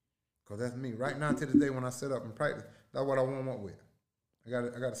 Because that's me. Right now, to this day, when I set up and practice, that's what I warm up with. I got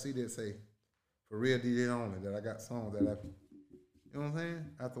a CD that say, for real DJ only, that I got songs that you know what I'm saying?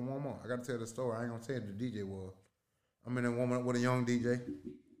 I have to warm up. I got to tell the story. I ain't going to tell you the DJ was. I'm in there warming up with a young DJ.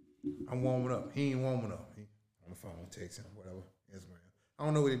 I'm warming up. He ain't warming up. He on the phone, texting, whatever. Instagram. I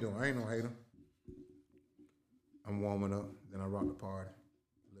don't know what he doing. I ain't no hater. I'm warming up, then I rock the party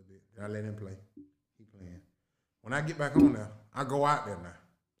a little bit. Then I let him play. He playing. When I get back on there, I go out there now.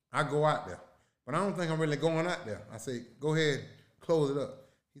 But I don't think I'm really going out there. I say, go ahead, close it up.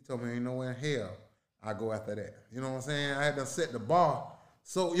 He told me ain't nowhere in hell I go after that. You know what I'm saying? I had to set the bar.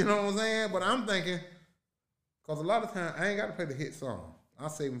 So, you know what I'm saying? But I'm thinking, Because a lot of times, I ain't got to play the hit song. I'll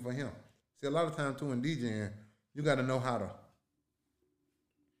save them for him. See, a lot of times, too, in DJing, you got to know how to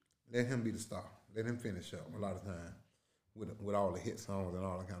let him be the star. Let him finish up a lot of times with all the hit songs and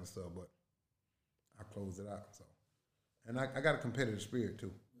all that kind of stuff. But I close it out. So, and I got a competitive spirit,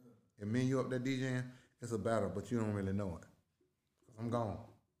 too. If me and you up there DJing, it's a battle, but you don't really know it. Because I'm gone.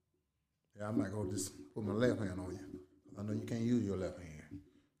 Yeah, I might go just put my left hand on you. I know you can't use your left hand.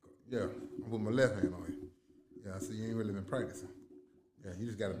 Yeah, I put my left hand on you. Yeah, I see you ain't really been practicing. Yeah, you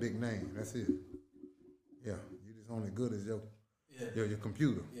just got a big name. That's it. Yeah, you just only good as your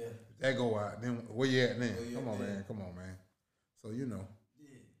computer. Yeah. If that go out, then where you at now? Come on, man. So, you know,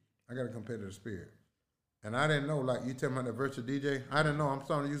 I got a competitive spirit. And I didn't know, like you tell me about the virtual DJ, I didn't know. I'm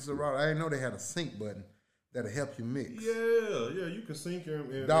starting to use the route. I didn't know they had a sync button that'll help you mix. Yeah, you can sync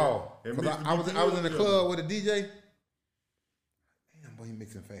and dog. Because I was in the club with a DJ. Damn, boy, he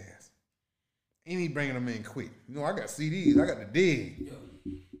mixing fast. Ain't he bringing them in quick? You know, I got CDs. I got the dig. Yeah.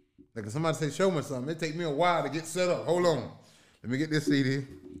 Like if somebody say, show me something, it take me a while to get set up. Hold on. Let me get this CD.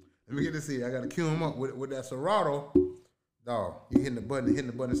 I got to cue him up with that Serato. Dog, you hitting the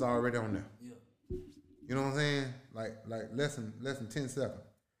button, it's already on there. Yeah. You know what I'm saying? Like less than 10 seconds.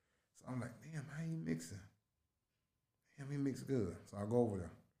 So I'm like, damn, how he mixing? Damn, he mix good. So I go over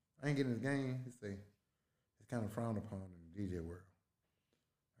there. I ain't getting his game. He say, it's kind of frowned upon in the DJ world.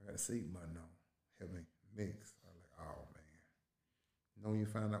 I got a seat button on. Help me mix. I was like, oh man. You know when you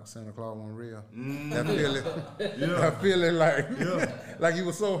find out Santa Claus wasn't real? That feeling like you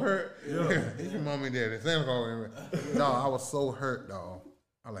was so hurt. Yeah. Your mommy and daddy. Santa Claus wasn't real. No, I was so hurt, dog.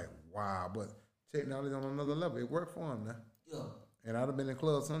 I like, wow. But technology on another level. It worked for him now. Yeah. And I'd have been in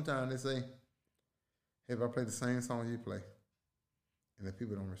clubs sometimes they say, hey, if I play the same song you play, and the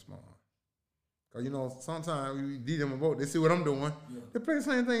people don't respond. Because, you know, sometimes we DJ them about, they see what I'm doing. Yeah. They play the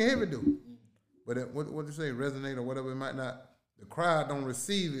same thing Heavy do. Mm-hmm. But what you say, resonate or whatever, it might not, the crowd don't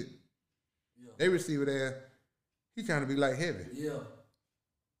receive it. Yeah. They receive it as, he trying to be like Heavy. Yeah.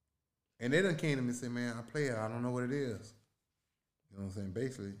 And they done came to me and said, man, I play it, I don't know what it is. You know what I'm saying?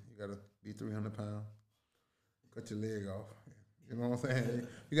 Basically, you got to be 300 pounds, cut your leg off. You know what I'm saying?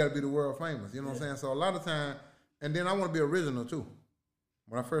 You got to be the world famous. You know what I'm saying? So a lot of time, and then I want to be original too.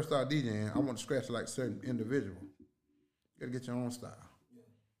 When I first started DJing, I want to scratch like certain individual. You got to get your own style.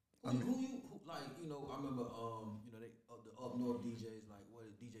 Yeah. Who like, you know, I remember, you know, they the up north DJs, like, what,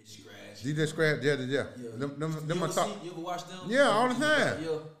 DJ Scratch. DJ Scratch, yeah. Them my top. You ever watch them? Yeah, all the time.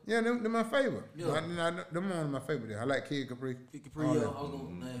 Yeah, them my favorite. Yeah. Them one of my favorite. I like Kid Capri. Yeah. All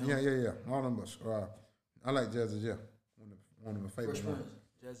them, I like Jazzy Jeff. One of my favorite.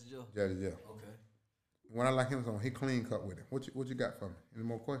 Jazzy Jeff. Jazzy Jeff. Okay. When I like him, he clean cut with it. What you got for me? Any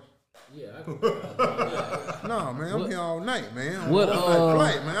more questions? Yeah. No, man, I'm here all night, man. What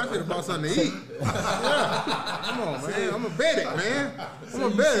flight, man? I should have bought something to eat. Yeah. Come on, man. I'm a medic, man.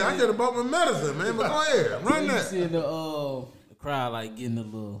 I should have bought my medicine, man. But go ahead, run that. You seeing the crowd like getting a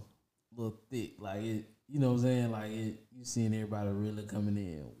little thick, like it. You know what I'm saying? Like it. You seeing everybody really coming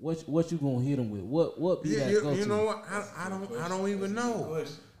in. What you gonna hit them with? What beat that go to? You know what? I don't even know.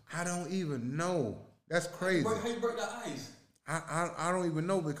 I don't even know. That's crazy. How you break that ice? I don't even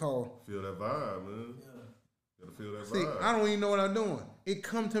know because feel that vibe, man. Yeah. Gotta feel that vibe. See, I don't even know what I'm doing. It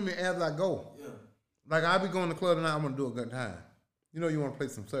come to me as I go. Yeah. Like I be going to the club tonight, I'm gonna do a good time. You know you want to play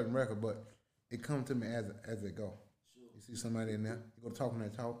some certain record, but it come to me as it go. Sure. You see somebody in there, you go to talking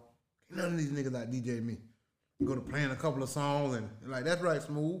that talk. None of these niggas like DJ me. You go to playing a couple of songs and like that's right,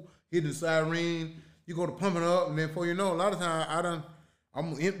 smooth. Hit the siren. You go to pumping up, and then before you know, a lot of times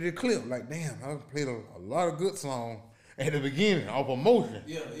I'm gonna empty the clip. Like damn, I played a lot of good songs at the beginning off emotion.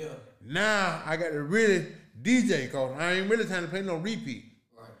 Yeah. Now I got to really DJ because I ain't really trying to play no repeat.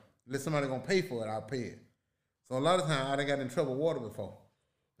 Right. Unless somebody gonna pay for it, I'll pay it. So a lot of times I done got in trouble with water before.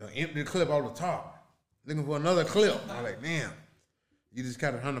 They empty the clip off the top, looking for another clip. I'm like, damn. You just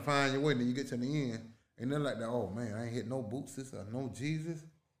kind of trying to find your way, and then you get to the end, and they're like that. Oh man, I ain't hit no Boots or no Jesus.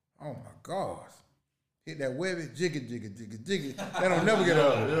 Oh my gosh. Hit that webby, jiggy. That don't never get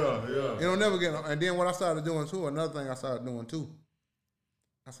old. Yeah. It don't never get old. And then what I started doing too, another thing I started doing too,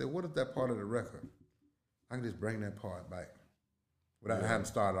 I said, what if that part of the record, I can just bring that part back without having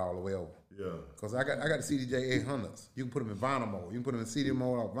started all the way over. Yeah. Because I got the CDJ 800s. You can put them in vinyl mode. You can put them in CD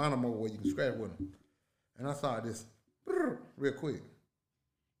mode or vinyl mode where you can scratch with them. And I started this real quick.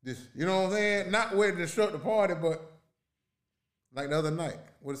 This, you know what I'm saying? Not way to disrupt the party, but like the other night.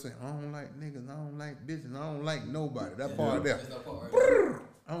 What it say? I don't like niggas, I don't like bitches, I don't like nobody. That part there. That part right.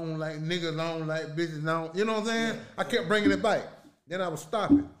 I don't like niggas, I don't like bitches, I don't, you know what I'm saying? Yeah. I kept bringing it back. Then I was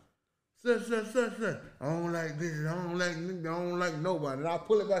stopping. such. I don't like this. I don't like nobody. And I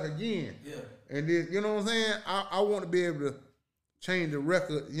pull it back again. Yeah. And then, you know what I'm saying? I want to be able to change the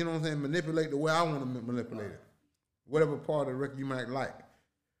record, you know what I'm saying, manipulate the way I want to manipulate it. Whatever part of the record you might like.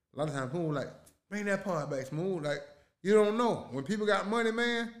 A lot of times people like, bring that part back, Smooth. Like, you don't know. When people got money,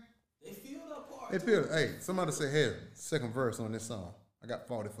 man, they feel that part. They feel it. Hey, somebody say, hey, second verse on this song. I got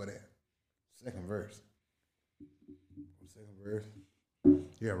 40 for that. Second verse. Second verse.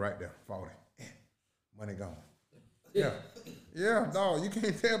 Yeah, right there, 40. Money gone. Yeah. Yeah, dog. You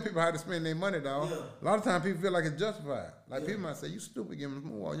can't tell people how to spend their money, dog. Yeah. A lot of times people feel like it's justified. Like people might say, you stupid, give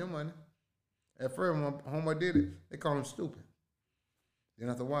them all your money. At first, when my homeboy did it, they called him stupid. Then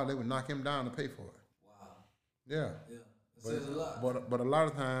after a while, they would knock him down to pay for it. Wow. Yeah. Yeah. It says a lot. But a lot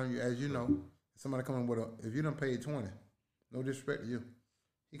of times, as you know, somebody come in with if you done paid 20, no disrespect to you,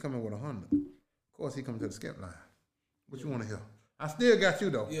 he come in with 100. Of course, he come to the skip line. What you want to hear? I still got you,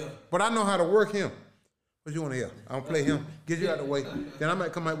 though. Yeah. But I know how to work him. What you want to hear? I'll play him, get you out of the way. Then I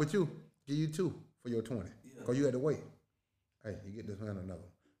might come out with you, give you 2 for your 20. Because you had to wait. Hey, you get this man another one.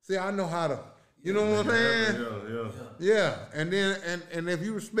 See, I know how to, you know what I'm saying? Yeah. And then, and if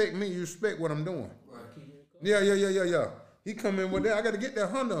you respect me, you respect what I'm doing. Right. Yeah. He come in with that. I got to get that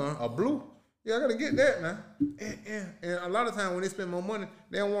Honda, a blue. Yeah, I got to get that now. And a lot of times when they spend more money,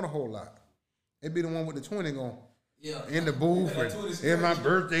 they don't want a whole lot. They be the one with the 20 going. Yeah. In the booth and my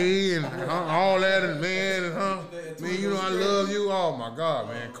birthday and all that and man, man, you know I love you. Oh my God,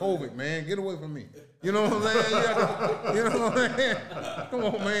 man, COVID, man, get away from me. You know what I'm saying? You know what I'm saying? Come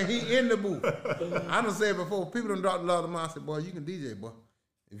on, man, he in the booth. I done said before, people done dropped a lot of money. I said, boy, you can DJ, boy.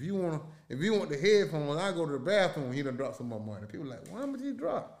 If you want the headphones, I go to the bathroom. He done dropped some more money. People like, well, how much he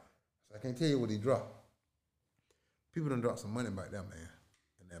drop? So I can't tell you what he dropped. People done dropped some money back there, man,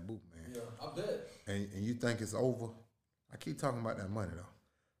 in that booth, man. Yeah, I bet. And you think it's over. I keep talking about that money though.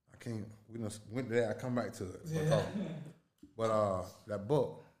 I can't. We done went to that. I come back to it. Yeah. But that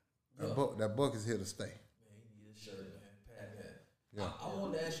book is here to stay. Man, you need a shirt, man. Pat that. Yeah. I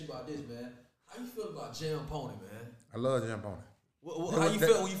wanted to ask you about this, man. How you feel about Jam Pony, man? I love Jam Pony. How you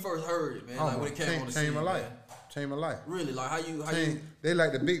felt when you first heard it, man? Like when it came on the scene, changed my life. Man? Changed my life. Really? Like how you? They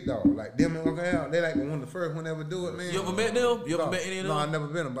like the big dog. Like them and Uncle Al. They like the one of the first one ever do it, man. You ever met them? You ever met any of them? No, I never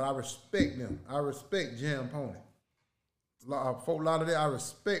met them, but I respect them. I respect Jam Pony. Folk Lauderdale, I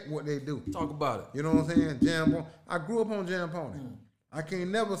respect what they do. Talk about it. You know what I'm saying? Jam Pony. I grew up on Jam Pony. I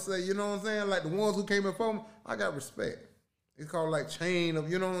can't never say, you know what I'm saying? Like the ones who came before me, I got respect. It's called like chain of,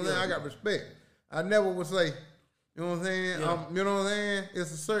 you know what I'm saying? I got respect. I never would say, you know what I'm saying? Yeah. You know what I'm saying?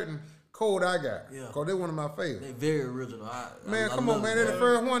 It's a certain code I got. Yeah. Because they're one of my favorites. They very original. Come on, man. They're the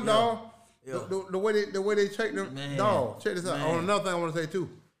first one, dog. Yeah. The way they check them, dog. Check this out. On another thing I want to say too.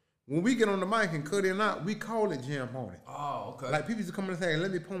 When we get on the mic and cut it out, we call it Jam Pony. Oh, okay. Like people used to come and say,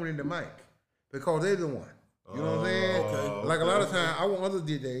 let me pony the mic. Because they're the one. You know what I'm saying? Okay. Like a lot of times, I want other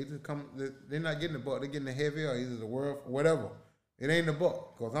DJs to come. They're not getting the buck. They're getting the heavy or either the world or whatever. It ain't the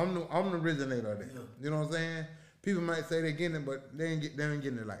buck. Because I'm the originator of that. Yeah. You know what I'm saying? People might say they're getting it, but they ain't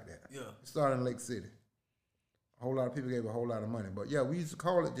getting it like that. Yeah. It started in Lake City. A whole lot of people gave a whole lot of money. But yeah, we used to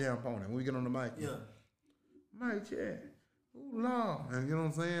call it Jam Pony when we get on the mic. Yeah. Mike, yeah. Ooh, Lord. And you know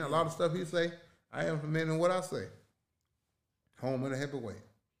what I'm saying? A lot of stuff he say, I implement in what I say. Home of the heavyweight.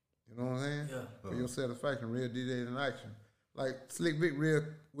 You know what I'm saying? Yeah. For your satisfaction, real DJs in action. Like Slick Vic real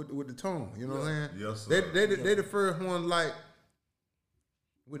with the tone. You know what I'm saying? Yes, sir. They the first one like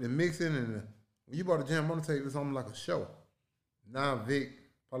with the mixing and when you bought the Jam Pony tape, it's almost like a show. Now Vic,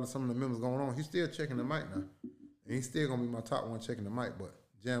 probably some of the members going on, he's still checking the mic now. And he's still gonna be my top one checking the mic, but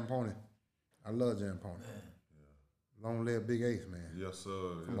Jam Pony, I love Jam Pony. Man. Long live Big Ace, man. Yes,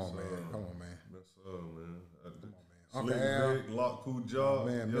 sir. Come on, man. Yes, sir, man. Uncle Al, Lock Cool Job.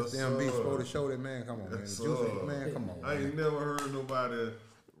 Man, yes, Mr. MB supposed to show that, man. Come on, yes, man. Man, come on. I ain't never heard nobody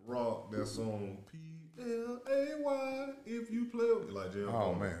rock that song P-L-A-Y if you play with like Jam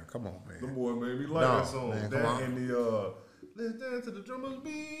Pony. Man, come on, man. The boy made me like that song. Man, that and the Let's Dance to the Drummer's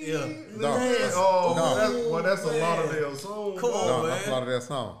Beat. Yeah. That's a Lauderdale song. Come on, man. That's a Lauderdale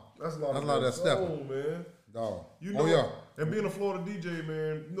song. That's a Lauderdale song, man. Dog. You know, and being a Florida DJ,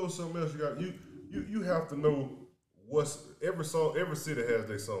 man, you know something else you have to know every city has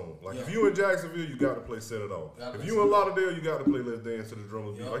their song. Like if you in Jacksonville, you got to play Set It Off. If you in Lauderdale, you got to play Let's Dance to the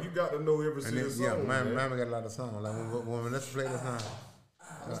Drummer's Beat. Like you got to know every city's song. Yeah, Miami got a lot of songs. Like when let's play this song.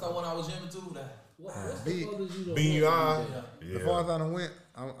 That's the one I was jamming to. B.U.I. The far as I done went,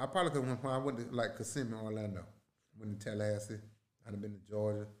 I probably could have went. I went to like Kissimmee, Orlando. Went to Tallahassee. I'd have been to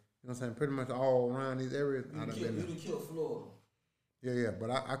Georgia. You know what I'm saying? Pretty much all around these areas. You done killed Florida. Yeah, but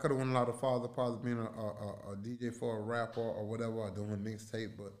I could have went a lot farther being a DJ for a rapper or whatever, or doing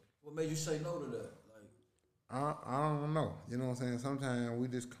mixtape, but What made you say no to that? I don't know. You know what I'm saying? Sometimes we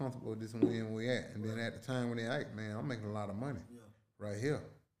just comfortable with this where we at. And then at the time when they act, man, I'm making a lot of money right here.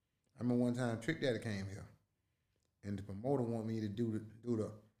 I remember one time Trick Daddy came here. And the promoter want me to do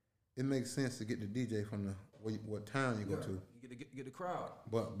the it makes sense to get the DJ from the what town you go to. You get the crowd.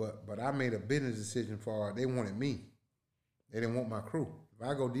 But I made a business decision for they wanted me. They didn't want my crew. If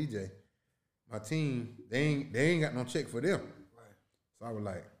I go DJ, my team, they ain't got no check for them. Right. So I was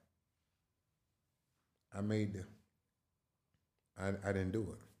like, I didn't do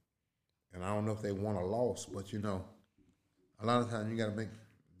it. And I don't know if they won or lost, but you know, a lot of times you gotta make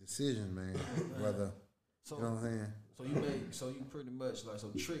decisions, man. Whether you know what I'm saying? So you pretty much like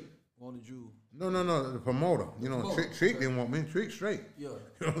Trick wanted you. No, the promoter. You know, Trick didn't want me. Trick straight. Yeah. You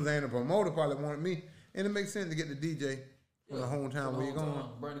know what I'm saying? The promoter probably wanted me. And it makes sense to get the DJ from the hometown where you're going.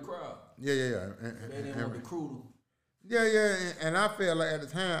 Bring the crowd. Yeah. They didn't want the crew to. Yeah. And I felt like at the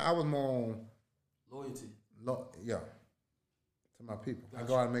time I was more on loyalty. To my people. Gotcha. I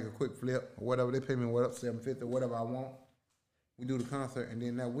go out and make a quick flip or whatever. They pay me $750 or whatever I want. We do the concert, and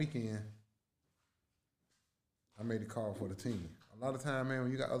then that weekend, I made the call for the team. A lot of time, man,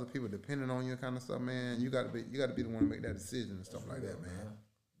 when you got other people depending on you, kind of stuff, man, you got to be the one to make that decision and stuff like that, man.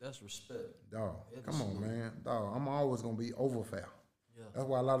 That's respect, dog. Come on, man, dog. I'm always gonna be over fair. Yeah. That's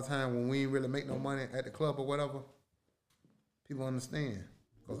why a lot of time when we ain't really make no money at the club or whatever, people understand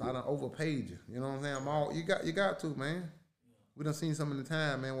because I done overpaid you. You know what I'm saying? You got to, man. Yeah. We done seen some of the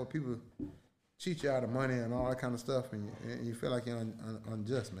time, man, where people cheat you out of money and all that kind of stuff, and you feel like you're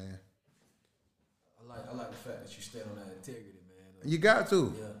unjust, man. I like the fact that you stand on that integrity, man. You got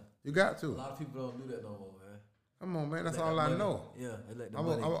to. Yeah. You got to. A lot of people don't do that no more, man. Come on, man. That's all I know. Yeah, they let the I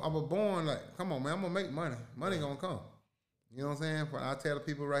money. was born like, come on, man. I'm gonna make money. Money gonna come. You know what I'm saying? I tell the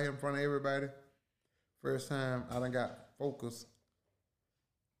people right here in front of everybody. First time I done got focused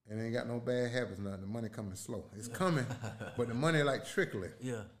and ain't got no bad habits. Nothing. The money coming slow. It's coming, but the money like trickling.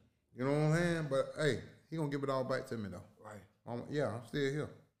 Yeah. You know what I'm saying? But hey, he gonna give it all back to me though. Right. I'm still here.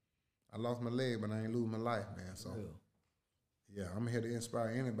 I lost my leg, but I ain't lose my life, man. So, yeah, I'm here to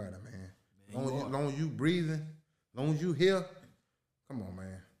inspire anybody, man. Long as you breathing, long as you here, come on,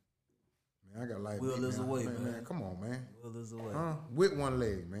 man. Man, I got life. Will is away, man. Come on, man. Will is away. With one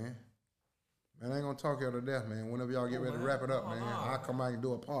leg, man. Man, I ain't gonna talk y'all to death, man. Whenever y'all get ready to wrap it up, man, I'll come out and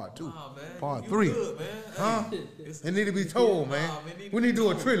do a part 2. Part 3. Good, man. It need to be told, man. We need to do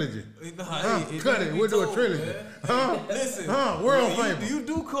a trilogy. Cut it. We'll do a trilogy. Listen. World famous. You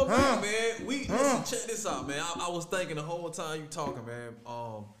do come back, man. Listen, check this out, man. I was thinking the whole time you talking, man,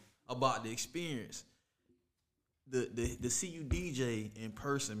 about the experience. The see you DJ in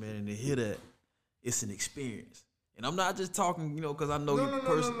person, man, and to hear that, it's an experience. And I'm not just talking, you know, because I know you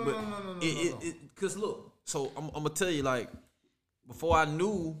personally, but because look, so I'm gonna tell you, like, before I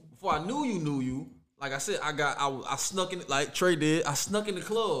knew you, like I said, I snuck in, like Trey did, I snuck in the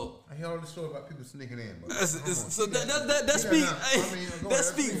club. I hear all the story about people sneaking in, but so that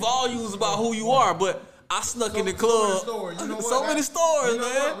speak volumes about who you are. But I snuck in the club. So many stories,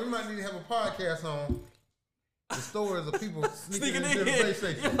 man. We might need to have a podcast on the stories of people sneaking into the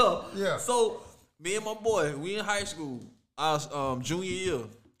PlayStation. Yeah. So me and my boy, we in high school. I was junior year.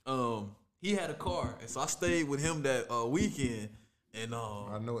 He had a car, and so I stayed with him that weekend. And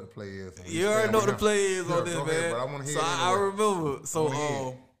I know what the play is. You already know what the play is on this, man. Ahead, but I want to hear I remember. So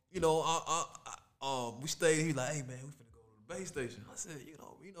you know, we stayed. He like, hey man, we finna go to the base station. I said, you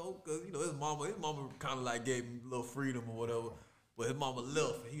know, because you know his mama kind of like gave him a little freedom or whatever. But his mama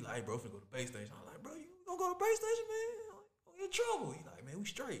left, and he like, hey, bro, finna go to the base station. I'm like, bro, you gonna go to the base station, man? Don't get in trouble. He like, man, we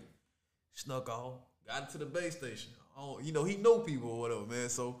straight. Snuck off, got into the base station. You know, he know people or whatever, man.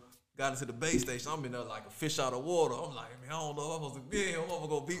 So got into the base station. I'm in there like a fish out of water. I'm like, man, I don't know if I'm supposed to be in here. I'm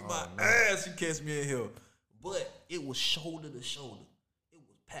gonna beat my ass. You catch me in here. But it was shoulder to shoulder. It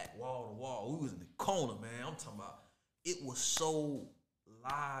was packed wall to wall. We was in the corner, man. I'm talking about it was so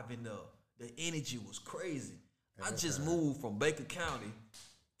live in there. The energy was crazy. I just moved from Baker County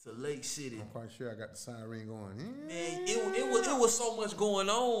to Lake City. I'm quite sure I got the siren going. Man, it was so much going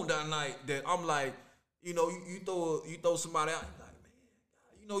on that night that I'm like, you know, you throw somebody out, you're like, man,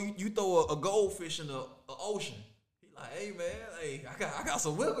 you know, you throw a goldfish in the ocean. He like, hey man, hey, I got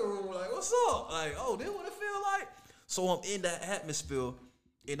some wiggle room. Like, what's up? Like, oh, this what it feel like. So I'm in that atmosphere,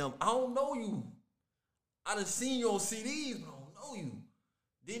 and I don't know you. I done seen you on CDs, but I don't know you.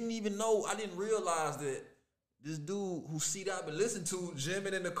 I didn't realize that this dude who I've been listening to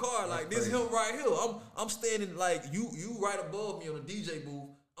jamming in the car, like this him right here. I'm standing like you right above me on the DJ booth.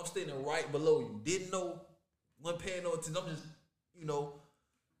 I'm standing right below you. Didn't know, wasn't paying no attention. I'm just, you know,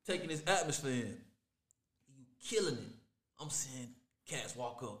 taking this atmosphere in. You killing it. I'm saying, cats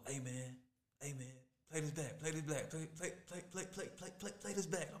walk up, hey man, play this back, play this back, play this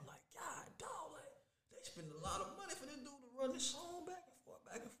back. I'm like, God, dog, like they spend a lot of money for this dude to run this song back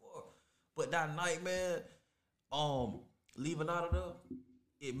and forth. But that night, man, leaving out of there,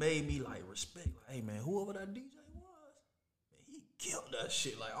 it made me like respect. Like, hey man, whoever that DJ was, man, he killed that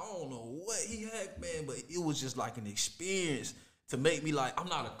shit. Like, I don't know what he had, man, but it was just like an experience to make me like, I'm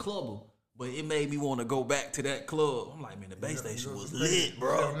not a clubber, but it made me want to go back to that club. I'm like, man, the bass station was lit,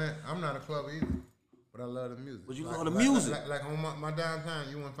 bro. I'm not a clubber either, but I love the music. But you love the music. Like on my downtown,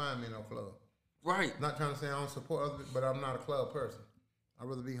 you won't find me in no club. Right. Not trying to say I don't support others, but I'm not a club person. I'd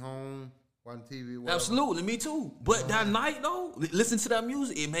rather be home, watching TV, whatever. Absolutely, me too. But that night, though, listen to that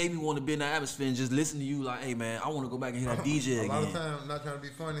music, it made me want to be in the atmosphere and just listen to you like, hey, man, I want to go back and hear that DJ again. A lot of times, not trying to be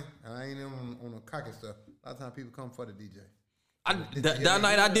funny, and I ain't even on the cocky stuff. A lot of times people come for the DJ. That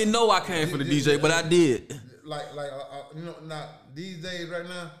night, I didn't know I came for the DJ, but I did. Like you know, not these days right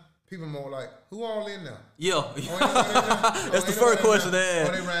now, people more like, who all in there? Yeah. That's the first question to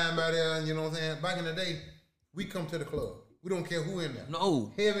ask. Or they riding by there, and you know what I'm saying? Back in the day, we come to the club. We don't care who in there.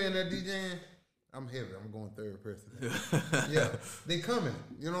 No. Heavy in there DJing, I'm heavy. I'm going third person. Yeah. They coming.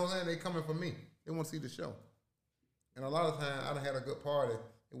 You know what I'm saying? They coming for me. They want to see the show. And a lot of times, I done had a good party.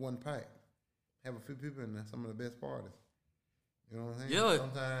 It wasn't packed. Have a few people in there. Some of the best parties. You know what I'm saying? Yeah.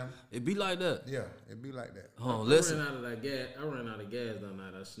 Sometimes It be like that. yeah, it be like that. Oh, listen. I ran out of gas that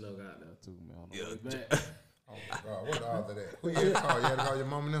night. I snuck out there too, man. On the way back. Oh my God, what the odds of that? Who you had to call? You had to call your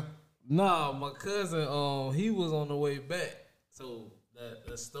mama now? Nah, my cousin, he was on the way back. So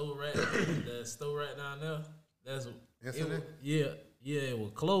that store right down there, it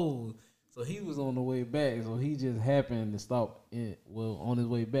was closed. So he was on the way back. So he just happened to stop on his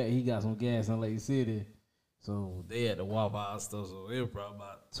way back, he got some gas in Lake City. So they had to walk by our stuff. So it was probably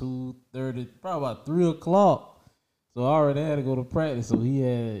about 2:30, probably about 3 o'clock. So I already had to go to practice. So he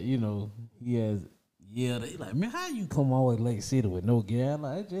has yelled. He like, man, how you come all the way to Lake City with no gas?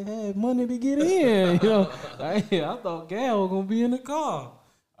 Like, I just had money to get in. I thought gas was gonna be in the car.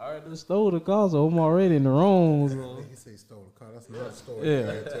 I already stole the car, so I'm already in the wrong. So. He say stole the car. That's not a story.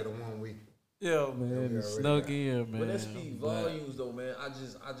 Yeah. Tell the 1 week. Yeah, man, snuck in, man. But that speak volumes, though, man. I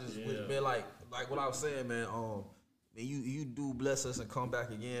just wish, man, like what I was saying, man. Man, you do bless us and come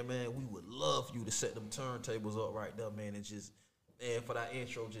back again, man. We would love for you to set them turntables up right there, man, and just, man, for that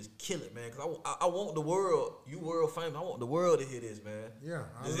intro, just kill it, man. Cause I want the world, you world famous. I want the world to hear this, man. Yeah,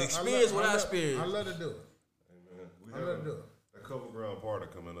 experience what I experienced. I love to do it. Hey, man, I love to do it. That cover ground party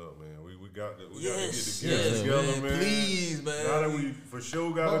coming up, man. We got to Yes, get together, man. Please, man. Now that we for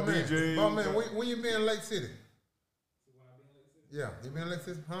sure got a DJ. But man, when you been in Lake City? Yeah, you been in Lake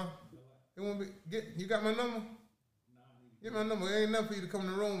City, huh? You want you got my number? Get my number. It ain't enough for you to come in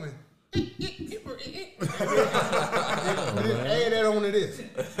the room and add that on to this.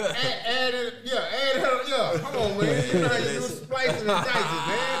 Add it, yeah. Come on, man. You know how you do splicing and dicing,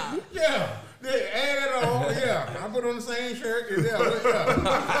 man. Yeah. Add it on, yeah. I put on the same shirt, yeah.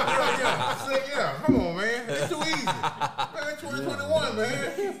 Come on, man. It's too easy. Man, it's 2021,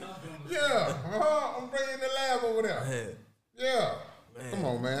 man. Yeah. I'm bringing the lab over there. Yeah. Man. Come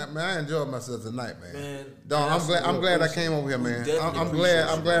on, man. I enjoyed myself tonight, man. Dog, I'm glad I came over here, man. I'm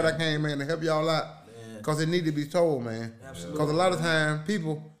glad I came, man, to help y'all out. Because it need to be told, man. Because a lot of times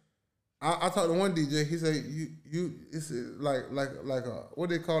people, I talked to one DJ. He said, it's like what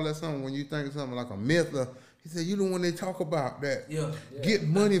they call that something when you think of something like a myth. He said, you know when they talk about that, get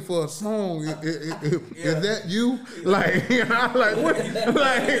money for a song. Is that you? Like, like what?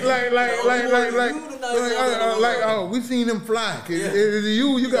 Oh, we seen them fly. Is it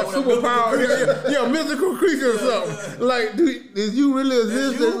you? You got superpower? Yeah, mythical creature or something. Like, is you really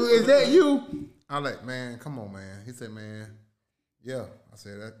exist? Is that you? I'm like, man, come on, man. He said, man, yeah. I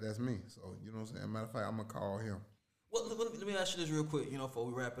said, that's me. So, you know what I'm saying? Matter of fact, I'm going to call him. Well, let me ask you this real quick, before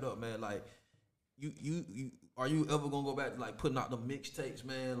we wrap it up, man. Like, you are you ever going to go back to, like, putting out the mixtapes,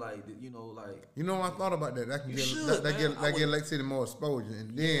 man? Like, like... You know, I thought about that. That can get Lake City more exposure.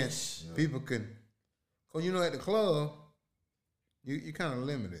 And then people can... Because, at the club, you kind of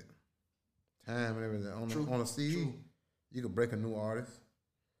limited. Time and everything. On a CD, you can break a new artist.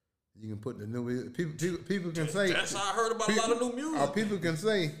 You can put the new people can say. That's how I heard about a lot of new music. People can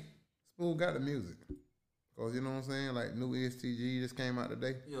say, Smooth got the music. Because you know what I'm saying? Like new ESTG just came out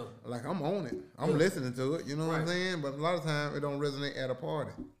today. Yeah. Like I'm on it. I'm listening to it. You know what I'm saying? But a lot of times it don't resonate at a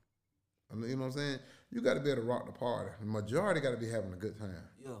party. You know what I'm saying? You got to be able to rock the party. The majority got to be having a good time.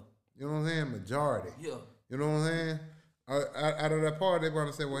 Yeah. You know what I'm saying? Majority. Yeah. You know what I'm saying? Out of that party, they're going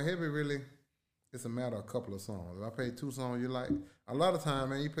to say, well, Heavy really, it's a matter of a couple of songs. If I play 2 songs you like, a lot of time,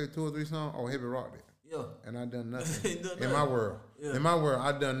 man, you play 2 or 3 songs, Heavy rocked it. Yeah. And I done nothing Ain't done in my nothing. world. Yeah. In my world,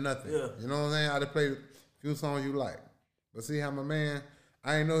 I done nothing. Yeah. You know what I'm saying? I just played a few songs you like. But see how my man,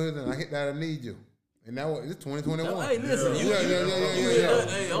 I ain't know his and I hit that I Need You. And that was, it's 2021. Hey, listen, Yeah.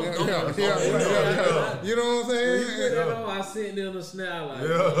 Hey, I'm You know what I'm saying? You put that on, I sitting there on the snare like,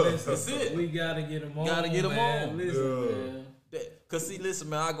 listen, That's it. we gotta get him on. Gotta get him man. on. Listen, man. Cause see, listen,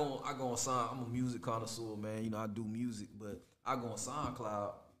 man, I go on Sound. I'm a music connoisseur, man. You know, I do music, but I go on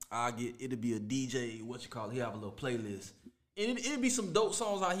SoundCloud. It'll be a DJ, what you call it? He have a little playlist, and it'd be some dope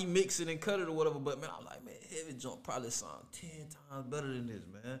songs how he mix it and cut it or whatever. But man, I'm like, man, Heavy Jump probably sound 10 times better than this,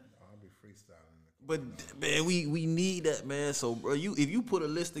 man. I'll be freestyling. But man, we need that, man. So, bro, if you put a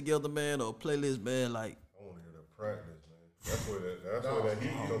list together, man, or a playlist, man, like I want to hear that practice, man. That's where that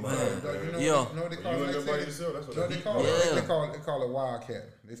heat come out. You know what they call You it? and by yourself, that's what They that call heat it. Yeah. They call it Wildcat.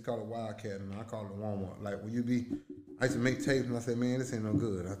 They call it Wildcat, and I call it warm up. Like when you be, I used to make tapes, and I said, man, this ain't no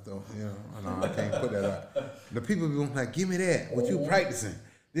good. I thought, no, I can't put that out. The people be like, give me that. What you practicing?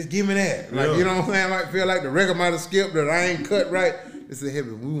 Just give me that. Like you know what I'm saying? Like feel like the record might have skipped or I ain't cut right. This is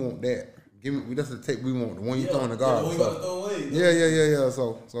heavy. We want that. Give me. That's the tape we want. The one you throw in the garbage. Yeah.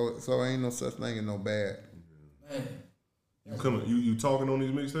 So ain't no such thing as no bad. man. You talking on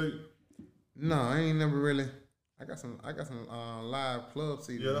these mixtapes? No, I ain't never really. I got some live club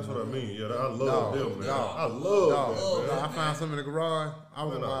CDs. Yeah, that's what I mean. Yeah, I love them, man. Dog. I love that, man. I found some in the garage. I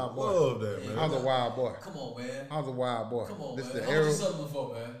was Man, a I wild boy. love that, man. I was a wild boy. Come on, man. I was a wild boy. Come on, This man. the How arrow. much something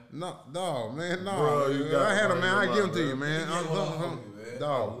for, man? No, man, no. Bro, you got I had to them, man. I bring give them them to you, out, man. man. You get one off of me, man.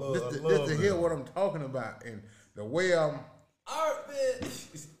 Dog, I love this to hear that. what I'm talking about and the way I'm. All right, man.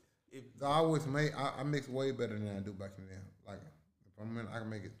 I always I mix way better than I do back in there. Like if I'm in, I can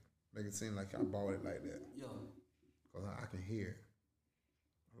make it seem like I bought it like that. Yo. Cause I can hear it.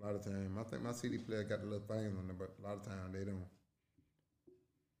 A lot of time, I think my CD player got the little things on there, but a lot of time they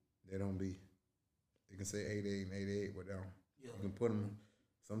don't be. You can say 88 and 88, but you can put them.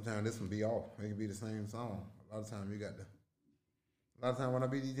 Sometimes this one be off. It can be the same song. A lot of time a lot of time when I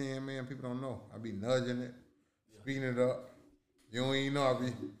be DJing, man, people don't know. I be nudging it, speeding it up. You don't even know I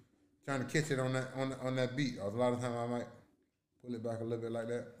be trying to catch it on that beat. A lot of time I might pull it back a little bit like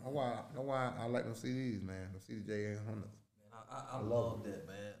that. That's why I like them CDs, man. The CDJ 800s. Man, I love that,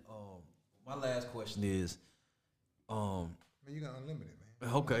 man. My last question is, Man, you got unlimited, man.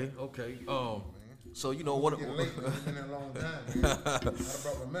 okay. So you know what? Getting late, man. It's been a long time, man. I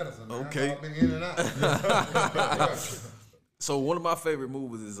brought the medicine, man. Okay. I've been in and out. So one of my favorite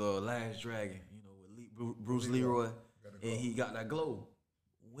movies is Last Dragon. You know, with Bruce Leroy, and he got that glow.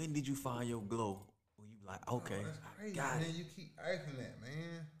 When did you find your glow? When you like, okay, That's crazy, got man. it. You keep asking that,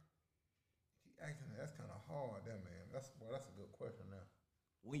 man. Keep asking that. That's kind of hard, that man. That's a good question now.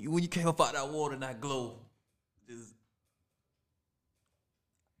 When you came up out that water and that glow, just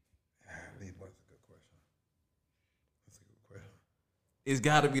Lee, boy, that's a good question. That's a good question. it's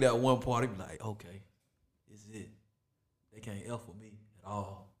got to be that one part. Be like, okay, this is it. They can't F with me at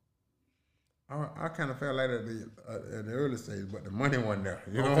all. I kind of felt like that at the early stage, but the money wasn't there.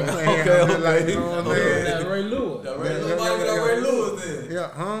 You know Okay, what I'm saying? okay. Like, you know what I'm saying? That Ray Lewis. That Ray Lewis then. Yeah,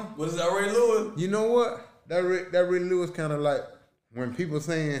 huh? What is that Ray Lewis? You know what? That Ray Lewis kind of like when people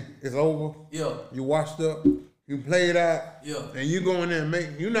saying it's over. Yeah. You washed up, you played out, Yeah. and you go in there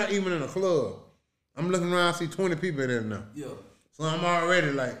and you're not even in a club. I'm looking around, I see 20 people in there now. Yeah. So I'm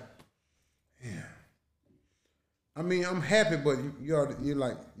already like, yeah. I mean, I'm happy, but you're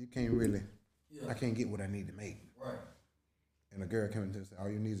like, you can't really, I can't get what I need to make. Right. And a girl came in and said, all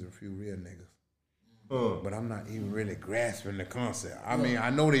you need is a few real niggas. But I'm not even really grasping the concept. I mean, I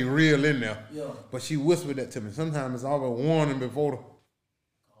know they real in there. Yeah. But she whispered that to me. Sometimes it's always a warning before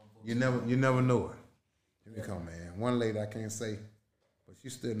you never know it. Here we come, man. One lady I can't say, but she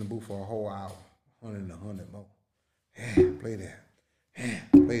stood in the booth for a whole hour. 100 and 100 more. Play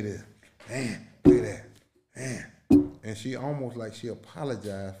that. Play this. Play that. And she almost like she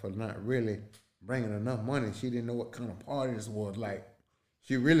apologized for not really bringing enough money. She didn't know what kind of party this was. Like,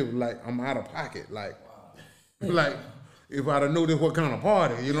 she really was like, I'm out of pocket. Like, like if I'd have known this what kind of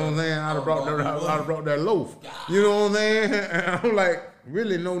party, you know what I'm saying? I'd have brought that loaf. You know what I'm saying? And I'm like,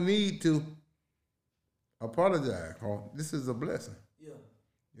 really no need to apologize. This is a blessing. Yeah.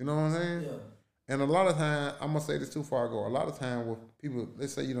 You know what I'm saying? Yeah. And a lot of time, I'm gonna say this too far ago. A lot of time with people,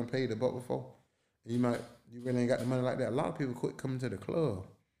 let's say you done paid the buck before, and you really ain't got the money like that. A lot of people quit coming to the club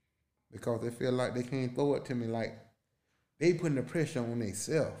because they feel like they can't throw it to me. Like they putting the pressure on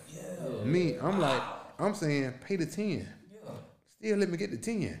themselves. Yeah. Me, I'm saying pay the 10. Yeah. Still let me get the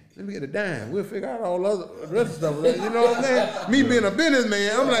 10. Let me get the dime. We'll figure out all the rest of stuff. You know what I'm saying? Me being a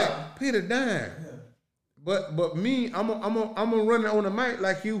businessman, I'm like pay the dime. But me, I'm gonna run it on the mic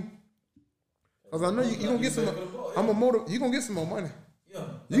like you. Cause I know you gonna get some. You gonna get some more money. Yeah.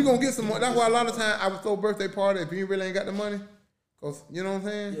 You gonna get some more. That's why a lot of times I would throw a birthday party if you really ain't got the money. Cause you know what I'm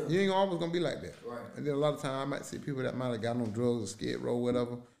saying. Yeah. You ain't always gonna be like that. Right. And then a lot of times I might see people that might have got on drugs or skid row,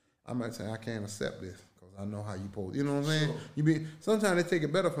 whatever. I might say I can't accept this because I know how you pose. You know what I'm saying? Sure. Sometimes they take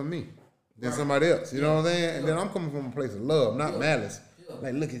it better from me than somebody else. You know what I'm saying? And then I'm coming from a place of love, not malice.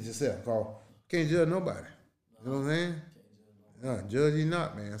 Like look at yourself. Cause can't judge nobody. You know what I'm saying? Yeah, judge ye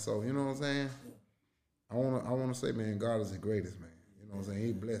not, man. So you know what I'm saying? I wanna say, man, God is the greatest, man. You know what I'm saying?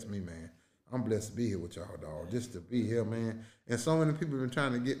 He blessed me, man. I'm blessed to be here with y'all, dog. Just to be here, man. And so many people been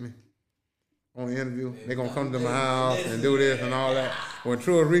trying to get me on the interview. They gonna come to my house and do this and all that. When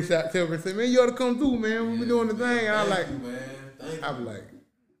Troy reached out to me and said, man, you ought to come through, man. We be doing the thing. And I was like,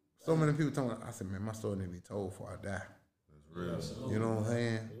 so many people telling me, I said, man, my story need to be told before I die. That's real. You know what I'm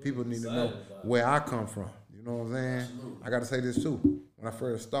saying? People need to know where I come from. You know what I'm saying? I got to say this too. When I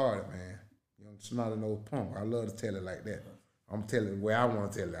first started, man, it's not a no punk. I love to tell it like that. I'm telling it the way I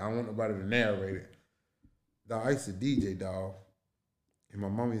want to tell it. I don't want nobody to narrate it. Dog, I used to DJ, dog, and my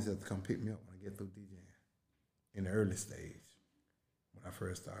mom used to have to come pick me up when I get through DJing in the early stage. When I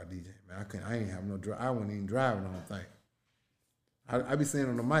first started DJing, man, I ain't have no drive. I wasn't even driving, I don't think. I be saying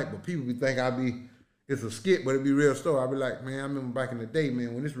on the mic, but people be think it's a skit, but it be real story. I be like, man, I remember back in the day,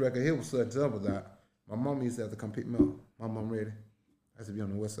 man, when this record here was such up was out, my mom used to have to come pick me up. My mom ready. I used to be on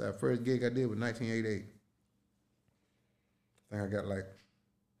the west side. First gig I did was 1988. I think I got like,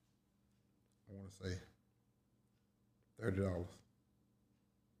 I want to say, $30.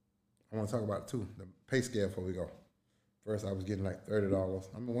 I want to talk about it too, the pay scale before we go. First I was getting like $30.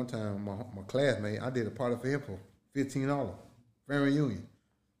 I remember one time my classmate, I did a party for him for $15. Family reunion.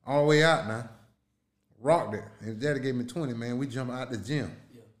 All the way out now. Rocked it. And his daddy gave me 20, man. We jumped out the gym.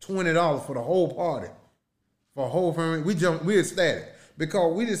 Yeah. $20 for the whole party. For a whole family. We ecstatic.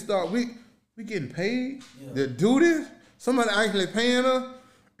 Because we just thought we getting paid to do this. Somebody actually paying us.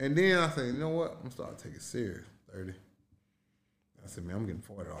 And then I said, you know what? I'm starting to take it serious. 30. I said, man, I'm getting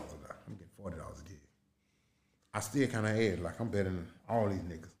 $40 a day. I'm getting $40 a gig. I still kind of had like I'm better than all these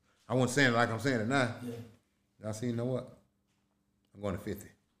niggas. I wasn't saying it like I'm saying it now. Yeah. I said, you know what? I'm going to 50.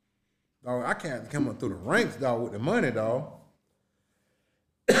 Dog, I can't come up through the ranks, dog, with the money, dog.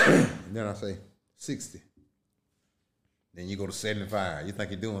 And then I say 60. Then you go to 75. You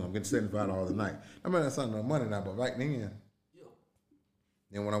think you're doing, I'm getting $75 a night. I mean, that's not no money now, but back then,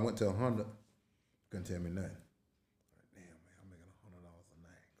 then when I went to 100, couldn't tell me nothing. Like, damn, man, I'm making $100 a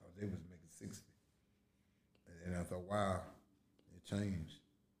night because they was making 60. And after a while, it changed.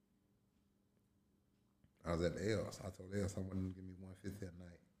 I was at the Els. I told Els I wanted to give me $150 a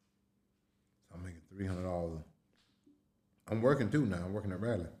night. So I'm making $300. I'm working too now. I'm working at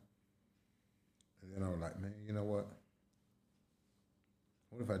Raleigh. And then I was like, man, you know what?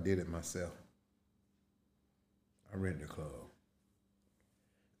 What if I did it myself? I rented a club.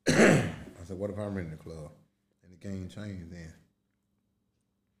 I said, what if I rented a club? And the game changed then.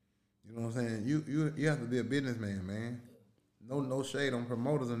 You know what I'm saying? You have to be a businessman, man. No shade on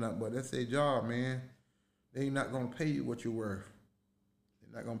promoters or nothing, but that's their job, man. They ain't not gonna pay you what you're worth.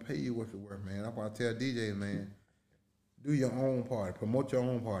 They're not gonna pay you what you're worth, man. That's why I tell DJs, man, do your own party, promote your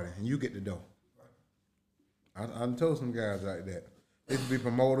own party, and you get the dough. I told some guys like that. They used to be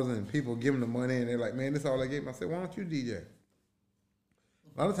promoters and people give them the money and they're like, man, this all I gave them. I said, why don't you DJ?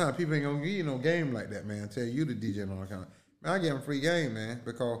 A lot of times people ain't gonna give you no game like that, man. Tell you to DJ and all that kind of. Man, I give them free game, man,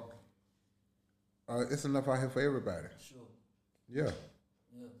 because it's enough out here for everybody. Sure. Yeah.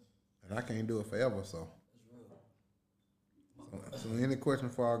 And I can't do it forever, so. So any question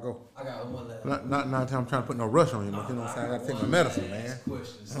before I go? I got one last. Not I'm trying to put no rush on you, but you know what I'm saying? I gotta take my medicine, man.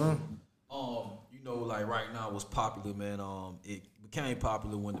 Question. So, you know, like right now what's popular, man, it became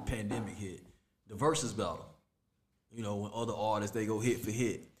popular when the pandemic hit. The versus battle. You know, when other artists, they go hit for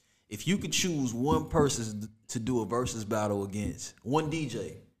hit. If you could choose one person to do a versus battle against, one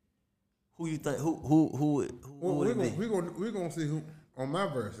DJ, who you think, who would it be? We're gonna see who, on my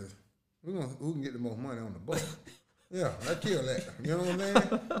verses, who can get the most money on the bus. Yeah, I kill that. You know what I'm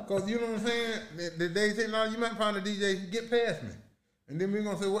saying? Because you know what I'm saying? They say, no, you might find a DJ get past me. And then we're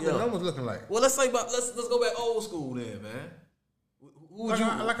gonna say what the numbers looking like. Well, let's go back old school then, man. Who would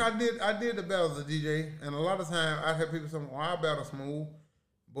I did the battles as a DJ, and a lot of times I have people say, well, I battle smooth,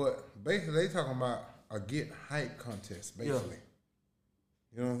 but basically they talking about a get hype contest, basically.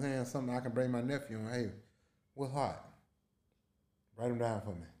 Yeah. You know what I'm saying? Something I can bring my nephew on. Hey, what's hot? Write them down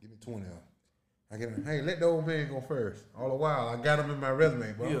for me. Give me 20 of them. I get him, hey, let the old man go first. All the while, I got him in my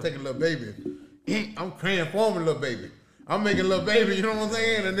resume, but I'm taking little baby. I'm transforming little baby. I'm making little baby, you know what I'm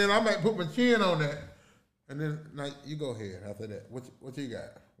saying? And then I might put my chin on that. And then, now, you go ahead after that. What you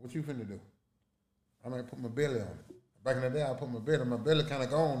got? What you finna do? I might put my belly on it. Back in the day, I put my belly kind of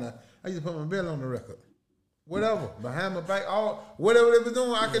gone now. I used to put my belly on the record. Whatever, behind my back, whatever they was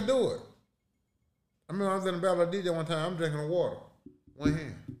doing, I could do it. I remember I was in the battle of DJ one time. I'm drinking water, one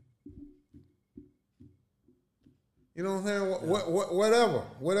hand. You know what I'm saying? Whatever.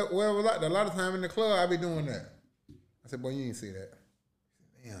 Like that. A lot of time in the club, I be doing that. I said, boy, you ain't see that.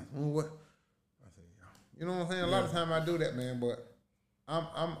 Damn, what? I said, yeah. You know what I'm saying? A lot of time I do that, man. But I'm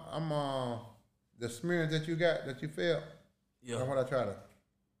the experience that you got, that you felt. Yeah. That's what I try to.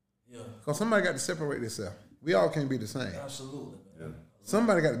 Yeah. Cause somebody got to separate themselves. We all can't be the same. Absolutely. Man. Yeah.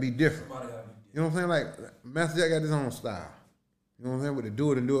 Somebody got to be different. Somebody got to be different. You know what I'm saying? Like Master Jack got his own style. You know what I'm saying? With the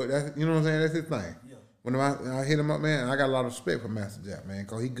do it and do it. That's, you know what I'm saying? That's his thing. Yeah. When I hit him up, man, I got a lot of respect for Master Jack, man,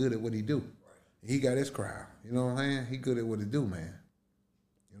 because he good at what he do. Right. He got his crowd. You know what I'm saying? He good at what he do, man.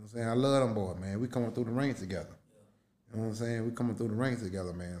 You know what I'm saying? I love them boys, man. We coming through the ranks together. Yeah. You know what I'm saying? We coming through the ranks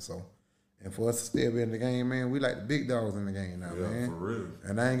together, man. So, and for us to still be in the game, man, we like the big dogs in the game now, man. For real.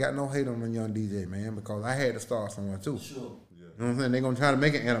 And I ain't got no hate on the young DJ, man, because I had to start somewhere too. Sure. Yeah. You know what I'm saying? They gonna try to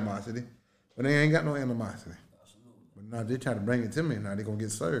make it animosity, but they ain't got no animosity. Absolutely. But now they try to bring it to me. Now they gonna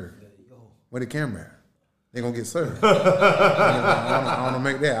get served. There you go. Where the camera at? They gonna get served. I want to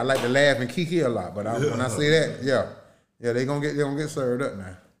make that. I like to laugh and kiki a lot, but when I say that, yeah, they gonna get served up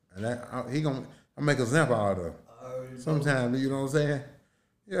now, and I make a example out of. Sometimes, you know what I'm saying?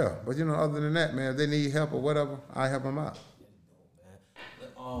 Yeah, but you know, other than that, man, if they need help or whatever, I help them out.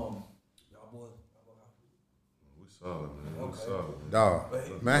 Y'all boys, we solid, man. We solid, dog.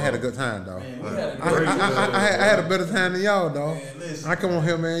 Man, I had a good time, dog. Man, I had a better time than y'all, dog. Man, I come on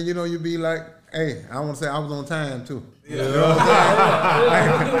here, man. You know, you be like. Hey, I want to say I was on time too. Yeah. You know what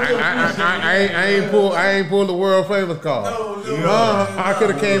I'm saying? I ain't pulled the world famous card. I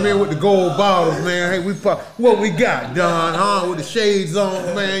could have came in with the gold bottles, man. Hey, what we got, Don? With the shades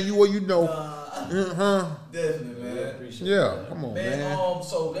on, man. You know. Definitely, man. Yeah, come on, man.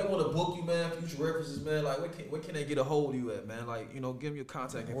 So they want to book you, man. Future references, man. Like, where can they get a hold of you at, man? Like, you know, give me your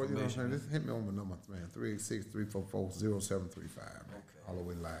contact information. You know what I'm saying? Just hit me on the number, man. 386-344-0735, man. All the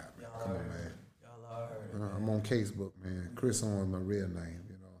way live. Come on, man. I'm on Facebook, man. Chris Owens, my real name.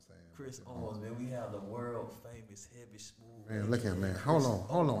 You know what I'm saying? Chris Owens, man. We have the world famous heavy smooth. Man, look at man. Hold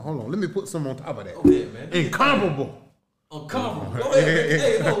on. Let me put some on top of that. Go ahead, man. Incomparable. Go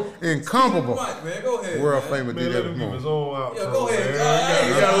ahead, man. Incomparable. Man. Go ahead. World famous. Man, let him give his own outro. Yeah, go ahead.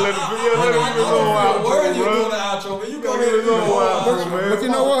 You gotta let him give his own outro, You doing the outro, man. You go ahead. But you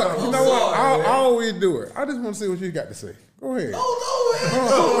know what? I always do it. I just want to see what you got to say. Go ahead.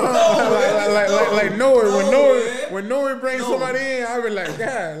 Like Nori, when Nori brings somebody in, I be like,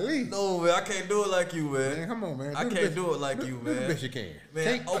 golly. No, man, I can't do it like you, man. Come on, man. I can't do it like you, man. Do the best you can.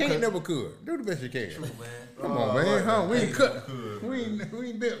 Man, can't never could. Do the best you can. True, man. Come on, man. We ain't cut. We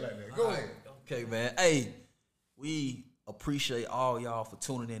ain't built like that. Go ahead. Okay, man. Hey, we appreciate all y'all for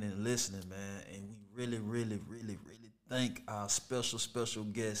tuning in and listening, man. And we really, really, really, really thank our special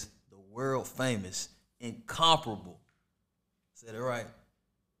guest, the world famous, incomparable. Said it right.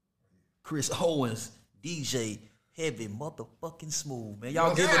 Chris Owens, DJ, heavy motherfucking smooth, man.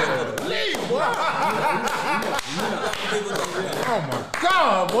 Y'all give it up for the Oh my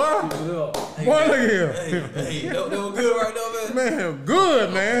God, boy. Boy, look here. Hey, they were good right now, man. Man,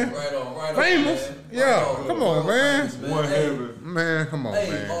 good, man. Right on. Famous. Man. Yeah, come on, man. One heavy. Man, come on,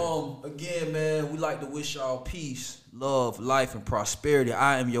 man. Again, man, we like to wish y'all peace, love, life, and prosperity.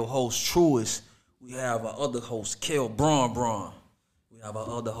 I am your host, Truist. We have our other host, Kel Braun. We have our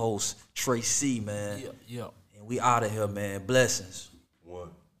other host, Trey C, man. Yeah. And we out of here, man. Blessings.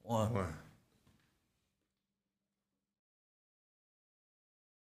 One. One.